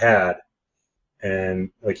what I had. And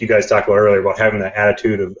like you guys talked about earlier about having that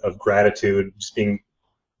attitude of gratitude, just being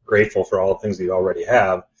grateful for all the things that you already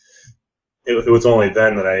have, it was only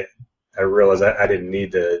then that I realized I didn't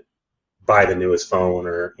need to buy the newest phone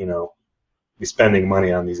or, be spending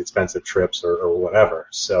money on these expensive trips or whatever.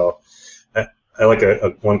 So I like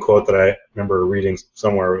one quote that I remember reading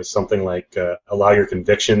somewhere. It was something like, allow your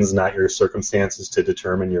convictions, not your circumstances, to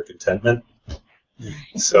determine your contentment.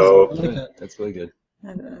 So that's really good.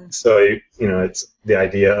 So, it's the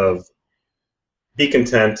idea of be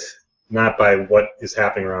content, not by what is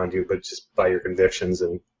happening around you, but just by your convictions,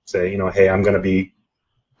 and say, hey, I'm going to be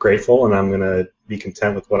grateful and I'm going to be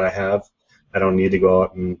content with what I have. I don't need to go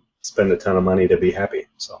out and spend a ton of money to be happy.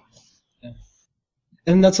 So. Yeah.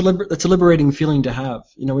 And that's a liberating feeling to have.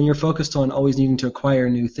 When you're focused on always needing to acquire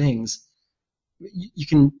new things, you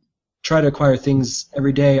can try to acquire things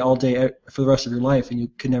every day, all day, for the rest of your life, and you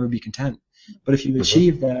could never be content. But if you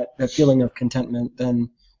achieve that feeling of contentment, then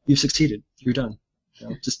you've succeeded. You're done.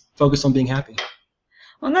 Just focus on being happy.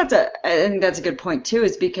 Well, I think that's a good point too,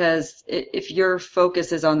 is because if your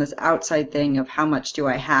focus is on this outside thing of how much do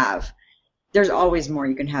I have, there's always more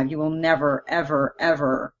you can have. You will never, ever,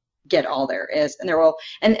 ever get all there is, and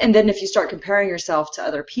then if you start comparing yourself to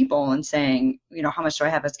other people and saying, how much do I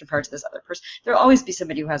have as compared to this other person, there'll always be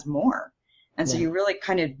somebody who has more. And so you really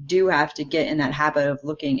kind of do have to get in that habit of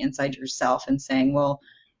looking inside yourself and saying, well,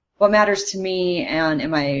 what matters to me, and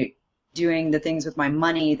am I doing the things with my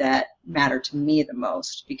money that matter to me the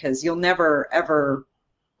most? Because you'll never, ever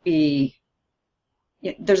be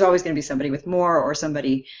 – there's always going to be somebody with more or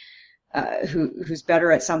somebody who's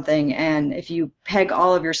better at something. And if you peg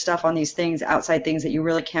all of your stuff on these things, outside things that you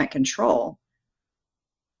really can't control,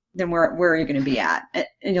 then where are you going to be at?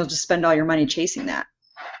 And you'll just spend all your money chasing that.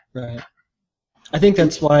 Right. I think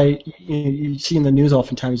that's why you see in the news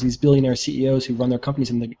oftentimes these billionaire CEOs who run their companies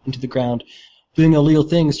into the ground doing illegal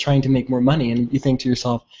things trying to make more money, and you think to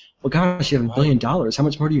yourself, well, gosh, you have $1 billion. How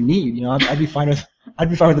much more do you need? I'd be fine with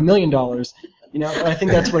 $1 million. And I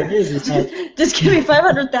think that's what it is. It's like, just give me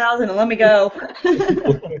 $500,000 and let me go.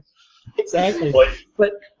 Exactly.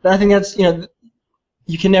 But I think that's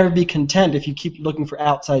you can never be content if you keep looking for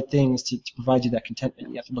outside things to provide you that contentment.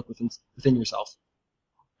 You have to look within yourself.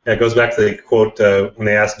 Yeah, it goes back to the quote when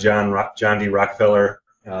they asked John D. Rockefeller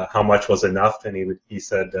how much was enough, and he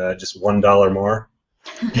said just $1 more.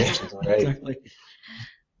 Exactly.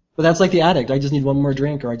 But that's like the addict. I just need one more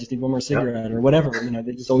drink, or I just need one more cigarette, or whatever.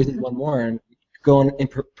 They just always need one more and go on in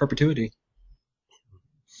perpetuity.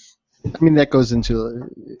 I mean, that goes into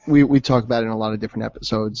we talk about it in a lot of different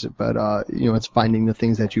episodes, but it's finding the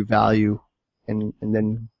things that you value, and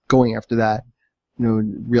then going after that.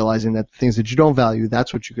 Realizing that the things that you don't value,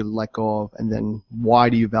 that's what you could let go of, and then why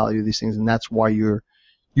do you value these things, and that's why you're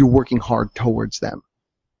working hard towards them.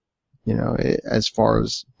 As far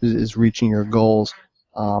as reaching your goals.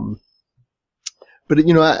 But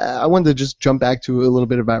I wanted to just jump back to a little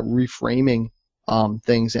bit about reframing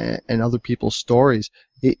things and other people's stories.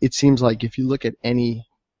 It seems like if you look at any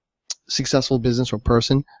successful business or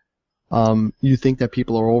person, you think that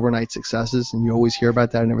people are overnight successes, and you always hear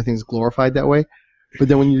about that, and everything's glorified that way. But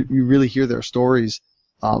then when you really hear their stories,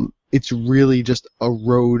 it's really just a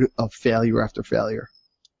road of failure after failure,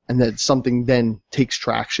 and that something then takes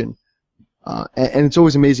traction. And it's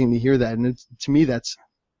always amazing to hear that, and to me that's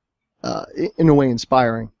in a way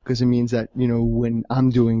inspiring, because it means that, you know, when I'm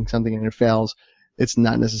doing something and it fails, it's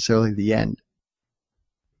not necessarily the end.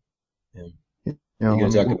 Yeah. You know, You're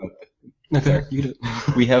gonna talk about Okay, you do it.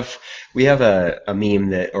 we have a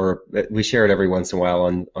meme that we share it every once in a while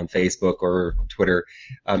on Facebook or Twitter,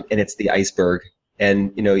 and it's the iceberg.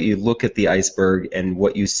 And you know, you look at the iceberg and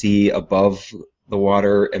what you see above the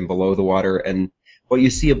water and below the water, and what you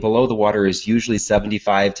see below the water is usually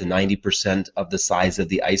 75 to 90% of the size of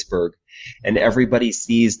the iceberg, and everybody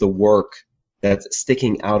sees the work that's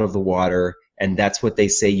sticking out of the water. And that's what they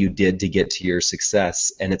say you did to get to your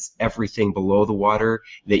success. And it's everything below the water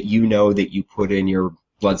that you know that you put in your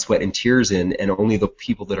blood, sweat, and tears in, and only the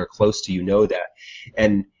people that are close to you know that.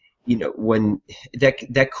 And you know, when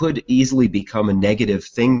that could easily become a negative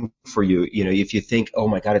thing for you. You know, if you think, oh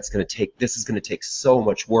my God, this is going to take so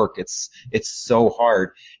much work. It's so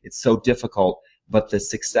hard. It's so difficult. But the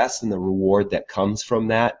success and the reward that comes from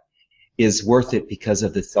that is worth it because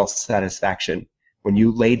of the self-satisfaction. When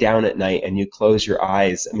you lay down at night and you close your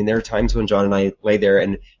eyes, I mean, there are times when John and I lay there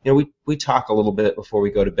and, you know, we talk a little bit before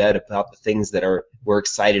we go to bed about the things that we're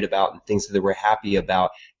excited about and things that we're happy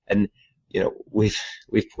about. And, you know, we've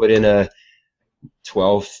put in a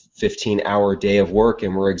 12, 15-hour day of work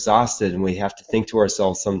and we're exhausted, and we have to think to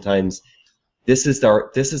ourselves sometimes, this is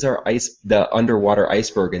the underwater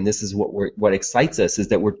iceberg, and this is what excites us, is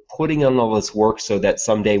that we're putting in all this work so that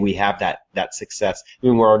someday we have that success. I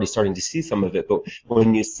mean, we're already starting to see some of it, but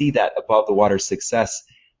when you see that above the water success,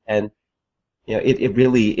 and you know,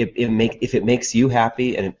 if it makes you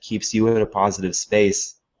happy and it keeps you in a positive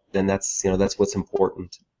space, then that's what's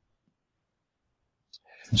important.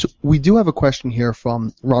 So we do have a question here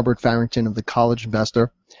from Robert Farrington of the College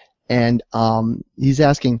Investor, and he's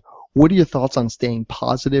asking, what are your thoughts on staying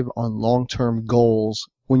positive on long-term goals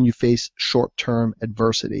when you face short-term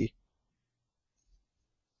adversity?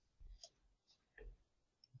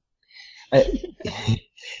 The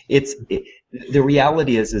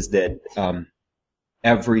reality is that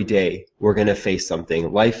every day we're going to face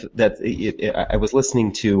something. I was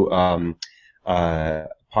listening to a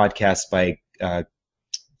podcast by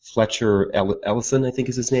Fletcher Ellison, I think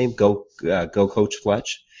is his name, Go Coach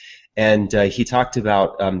Fletch. And he talked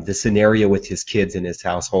about the scenario with his kids in his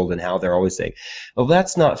household and how they're always saying, well,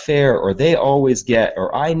 that's not fair, or they always get,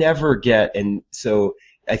 or I never get. And so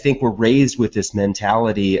I think we're raised with this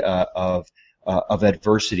mentality of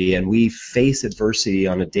adversity, and we face adversity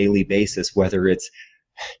on a daily basis, whether it's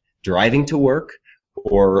driving to work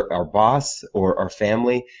or our boss or our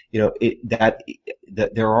family. You know, that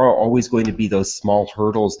there are always going to be those small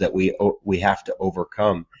hurdles that we have to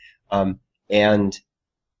overcome. And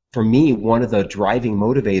for me, one of the driving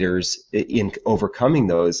motivators in overcoming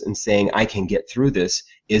those and saying I can get through this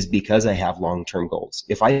is because I have long-term goals.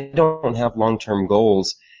 If I don't have long-term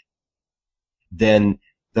goals, then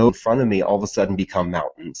those in front of me all of a sudden become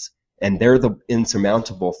mountains. And they're the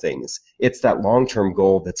insurmountable things. It's that long-term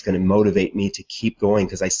goal that's going to motivate me to keep going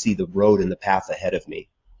because I see the road and the path ahead of me.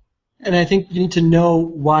 And I think you need to know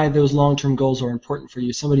why those long-term goals are important for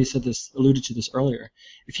you. Somebody alluded to this earlier.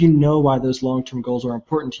 If you know why those long-term goals are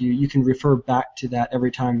important to you, you can refer back to that every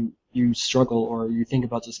time you struggle or you think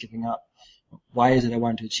about just giving up. Why is it I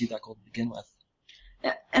wanted to achieve that goal to begin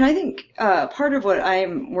with? And I think part of what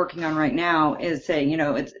I'm working on right now is saying, you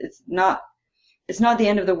know, it's not the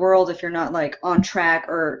end of the world if you're not like on track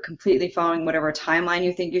or completely following whatever timeline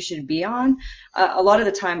you think you should be on. A lot of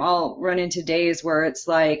the time I'll run into days where it's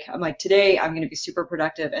like, I'm like, today I'm going to be super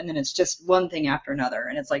productive, and then it's just one thing after another,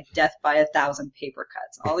 and it's like death by 1,000 paper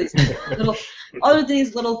cuts. All of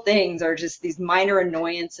these little things are just these minor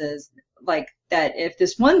annoyances, like that if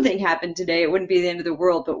this one thing happened today, it wouldn't be the end of the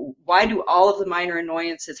world, but why do all of the minor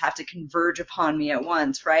annoyances have to converge upon me at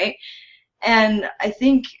once, right? And I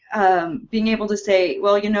think being able to say,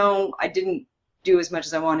 well, you know, I didn't do as much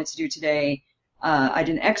as I wanted to do today. I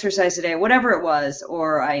didn't exercise today, whatever it was,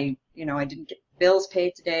 or I didn't get bills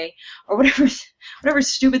paid today, or whatever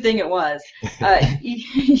stupid thing it was.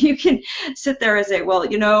 You can sit there and say, well,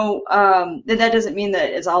 you know, that doesn't mean that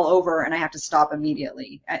it's all over and I have to stop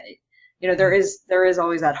immediately. There is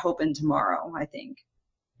always that hope in tomorrow, I think.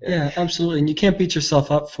 Yeah, absolutely. And you can't beat yourself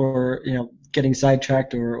up for, you know, getting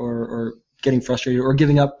sidetracked or getting frustrated or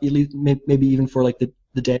giving up, maybe even for like the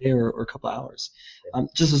the day or a couple of hours.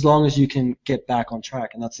 Just as long as you can get back on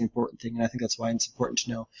track, and that's the important thing. And I think that's why it's important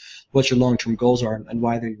to know what your long-term goals are and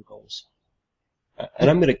why they're your goals. And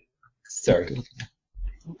I'm going to, sorry.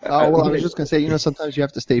 Oh, well, I was just going to say, sometimes you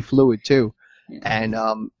have to stay fluid too. And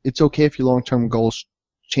it's okay if your long-term goals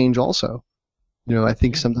change also. I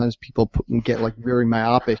think sometimes people get like very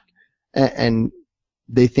myopic and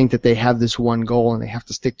they think that they have this one goal and they have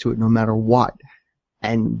to stick to it no matter what.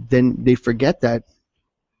 And then they forget that,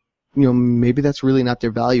 maybe that's really not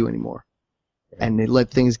their value anymore. And they let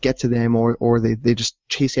things get to them or they just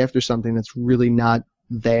chase after something that's really not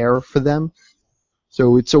there for them.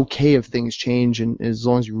 So it's okay if things change, and as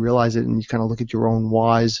long as you realize it and you kind of look at your own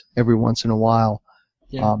whys every once in a while,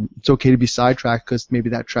 it's okay to be sidetracked because maybe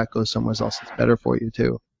that track goes somewhere else that's better for you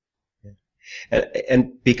too.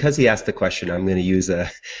 And because he asked the question, I'm going to use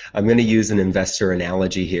an investor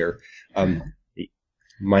analogy here.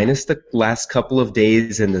 Minus the last couple of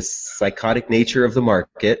days and the psychotic nature of the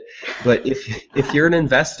market, but if you're an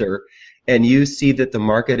investor and you see that the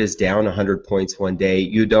market is down 100 points one day,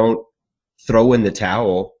 you don't throw in the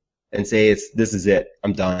towel and say this is it,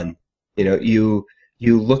 I'm done. You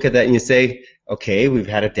look at that and you say, okay, we've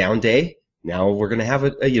had a down day. Now we're going to have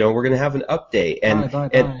an up day, and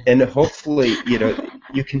hopefully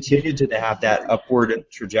you continue to have that upward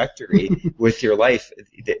trajectory with your life,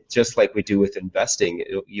 just like we do with investing.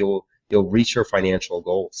 You'll reach your financial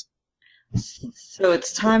goals. So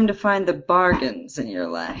it's time to find the bargains in your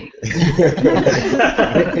life.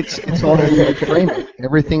 It's all the framing.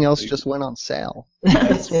 Everything else just went on sale.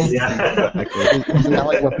 Isn't that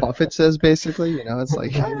like what Buffett says, basically? It's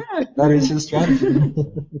like that is his strategy.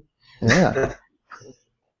 Yeah.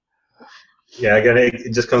 Yeah, again,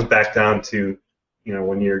 it just comes back down to,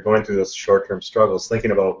 when you're going through those short-term struggles, thinking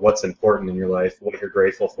about what's important in your life, what you're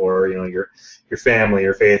grateful for, your family,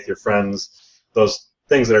 your faith, your friends, those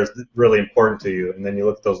things that are really important to you, and then you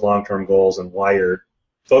look at those long-term goals and why you're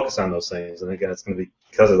focused on those things, and again, it's going to be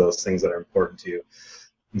because of those things that are important to you.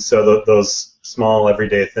 And so those small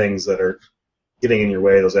everyday things that are getting in your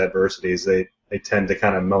way, those adversities, they tend to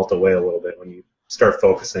kind of melt away a little bit when you start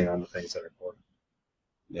focusing on the things that are important.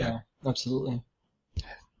 Yeah, absolutely.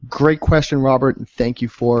 Great question, Robert, and thank you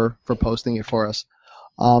for posting it for us.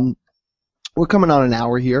 We're coming on an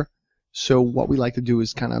hour here, so what we like to do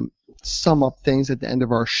is kind of sum up things at the end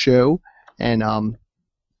of our show and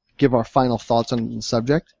give our final thoughts on the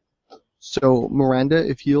subject. So, Miranda,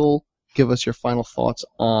 if you'll give us your final thoughts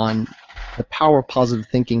on the power of positive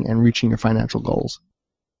thinking and reaching your financial goals.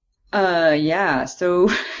 Yeah, so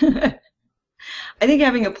I think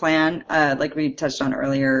having a plan, like we touched on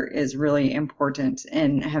earlier, is really important,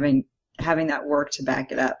 and having that work to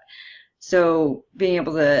back it up. So being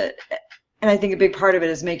able to, and I think a big part of it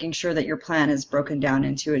is making sure that your plan is broken down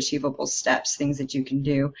into achievable steps, things that you can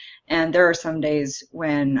do. And there are some days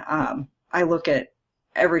when I look at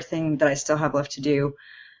everything that I still have left to do,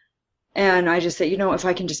 and I just say, if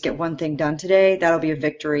I can just get one thing done today, that'll be a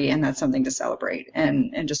victory, and that's something to celebrate,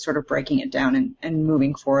 and just sort of breaking it down and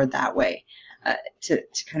moving forward that way. To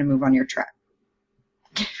kind of move on your track.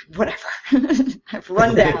 Whatever. I've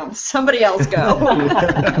run down. Somebody else go.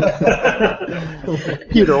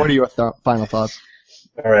 Peter, what are your final thoughts?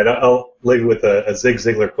 All right, I'll leave with a Zig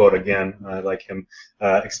Ziglar quote again. I like him.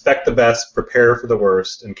 Expect the best, prepare for the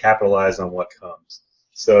worst, and capitalize on what comes.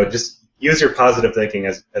 So just use your positive thinking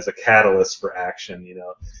as a catalyst for action.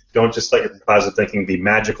 Don't just let your positive thinking be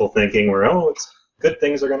magical thinking where, it's good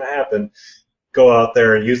things are going to happen. Go out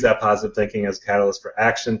there and use that positive thinking as a catalyst for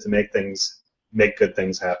action to make good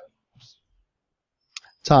things happen.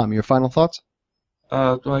 Tom, your final thoughts?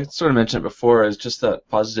 Well, I sort of mentioned it before, is just that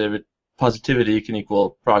positivity can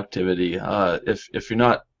equal productivity. If you're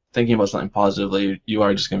not thinking about something positively, you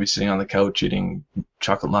are just going to be sitting on the couch eating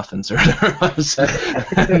chocolate muffins or whatever.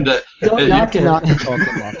 And, Don't knock it. Not the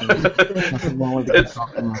chocolate muffins. Nothing wrong with the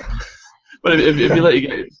chocolate muffins. But if you let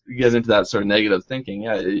you get into that sort of negative thinking,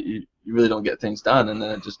 you really don't get things done, and then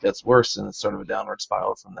it just gets worse, and it's sort of a downward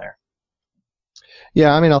spiral from there.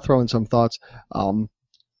 Yeah, I'll throw in some thoughts. I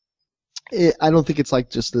don't think it's like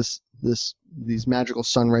just these magical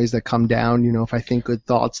sun rays that come down. If I think good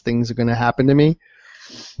thoughts, things are going to happen to me.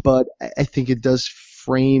 But I think it does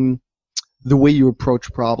frame the way you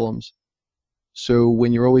approach problems. So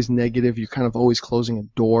when you're always negative, you're kind of always closing a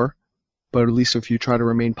door. But at least if you try to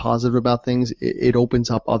remain positive about things, it opens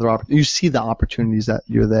up other opportunities. You see the opportunities that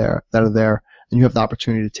are there, and you have the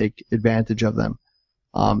opportunity to take advantage of them.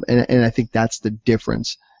 And I think that's the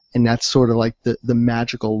difference. And that's sort of like the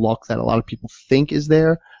magical luck that a lot of people think is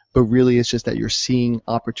there, but really it's just that you're seeing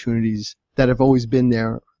opportunities that have always been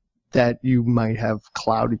there that you might have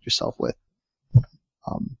clouded yourself with.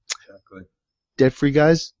 Exactly. Debt-free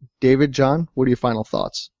guys, David, John, what are your final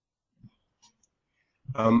thoughts?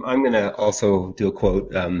 I'm going to also do a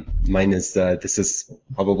quote. Mine is, this is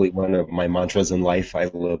probably one of my mantras in life I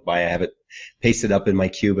live by. I have it pasted up in my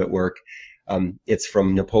cube at work. It's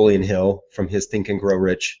from Napoleon Hill, from his Think and Grow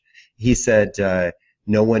Rich. He said,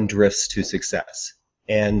 no one drifts to success.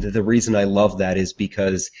 And the reason I love that is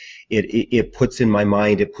because it puts in my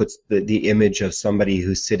mind, it puts the image of somebody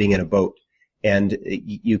who's sitting in a boat. And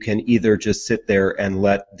you can either just sit there and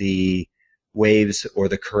let the waves or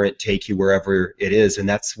the current take you wherever it is. And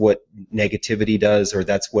that's what negativity does, or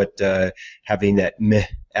that's what having that meh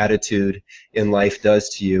attitude in life does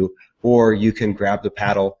to you. Or you can grab the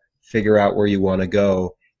paddle, figure out where you want to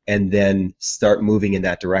go, and then start moving in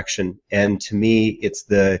that direction. And to me, it's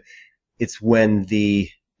the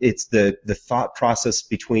thought process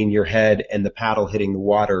between your head and the paddle hitting the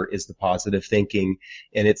water is the positive thinking,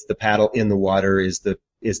 and it's the paddle in the water is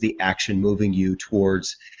the action moving you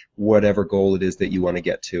towards whatever goal it is that you want to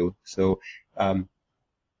get to. So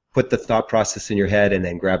put the thought process in your head and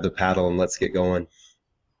then grab the paddle and let's get going.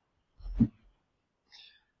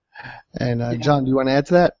 And John, do you want to add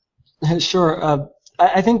to that? Sure.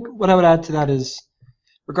 I think what I would add to that is,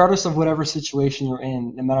 regardless of whatever situation you're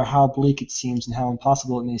in, no matter how bleak it seems and how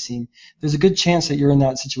impossible it may seem, there's a good chance that you're in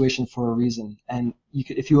that situation for a reason. And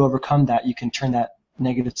if you overcome that, you can turn that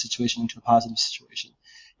negative situation into a positive situation.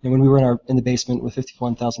 When we were in the basement with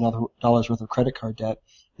 $51,000 worth of credit card debt,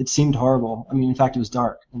 it seemed horrible. I mean, in fact, it was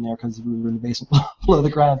dark in there because we were in the basement below the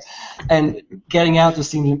ground. And getting out just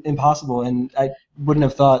seemed impossible. And I wouldn't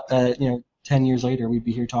have thought that, 10 years later we'd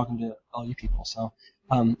be here talking to all you people. So,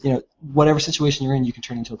 whatever situation you're in, you can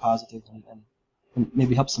turn into a positive and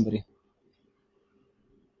maybe help somebody.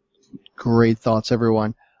 Great thoughts,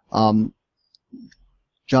 everyone.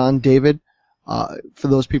 John, David, for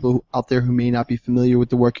those people out there who may not be familiar with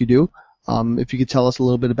the work you do, if you could tell us a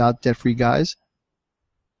little bit about Debt-Free Guys.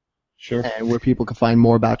 Sure. And where people can find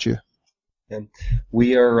more about you. And we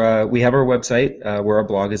have our website where our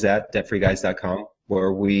blog is at, debtfreeguys.com,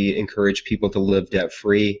 where we encourage people to live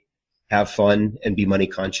debt-free, have fun, and be money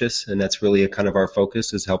conscious. And that's really a kind of our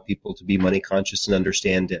focus, is help people to be money conscious and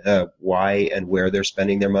understand why and where they're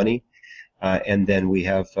spending their money. And then we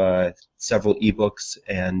have several ebooks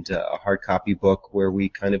and a hard copy book where we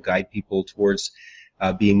kind of guide people towards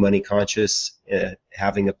being money conscious,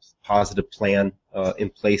 having a positive plan in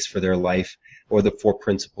place for their life, or the 4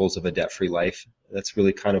 principles of a debt-free life. That's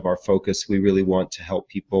really kind of our focus. We really want to help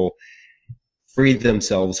people free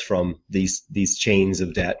themselves from these chains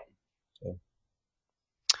of debt.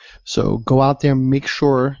 So go out there, make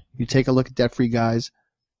sure you take a look at Debt-Free Guys.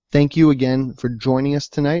 Thank you again for joining us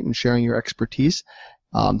tonight and sharing your expertise.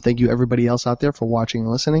 Thank you everybody else out there for watching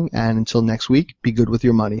and listening. And until next week, be good with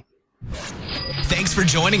your money. Thanks for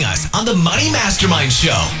joining us on the Money Mastermind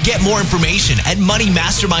Show. Get more information at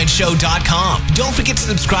moneymastermindshow.com. Don't forget to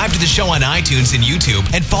subscribe to the show on iTunes and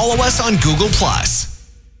YouTube and follow us on Google+.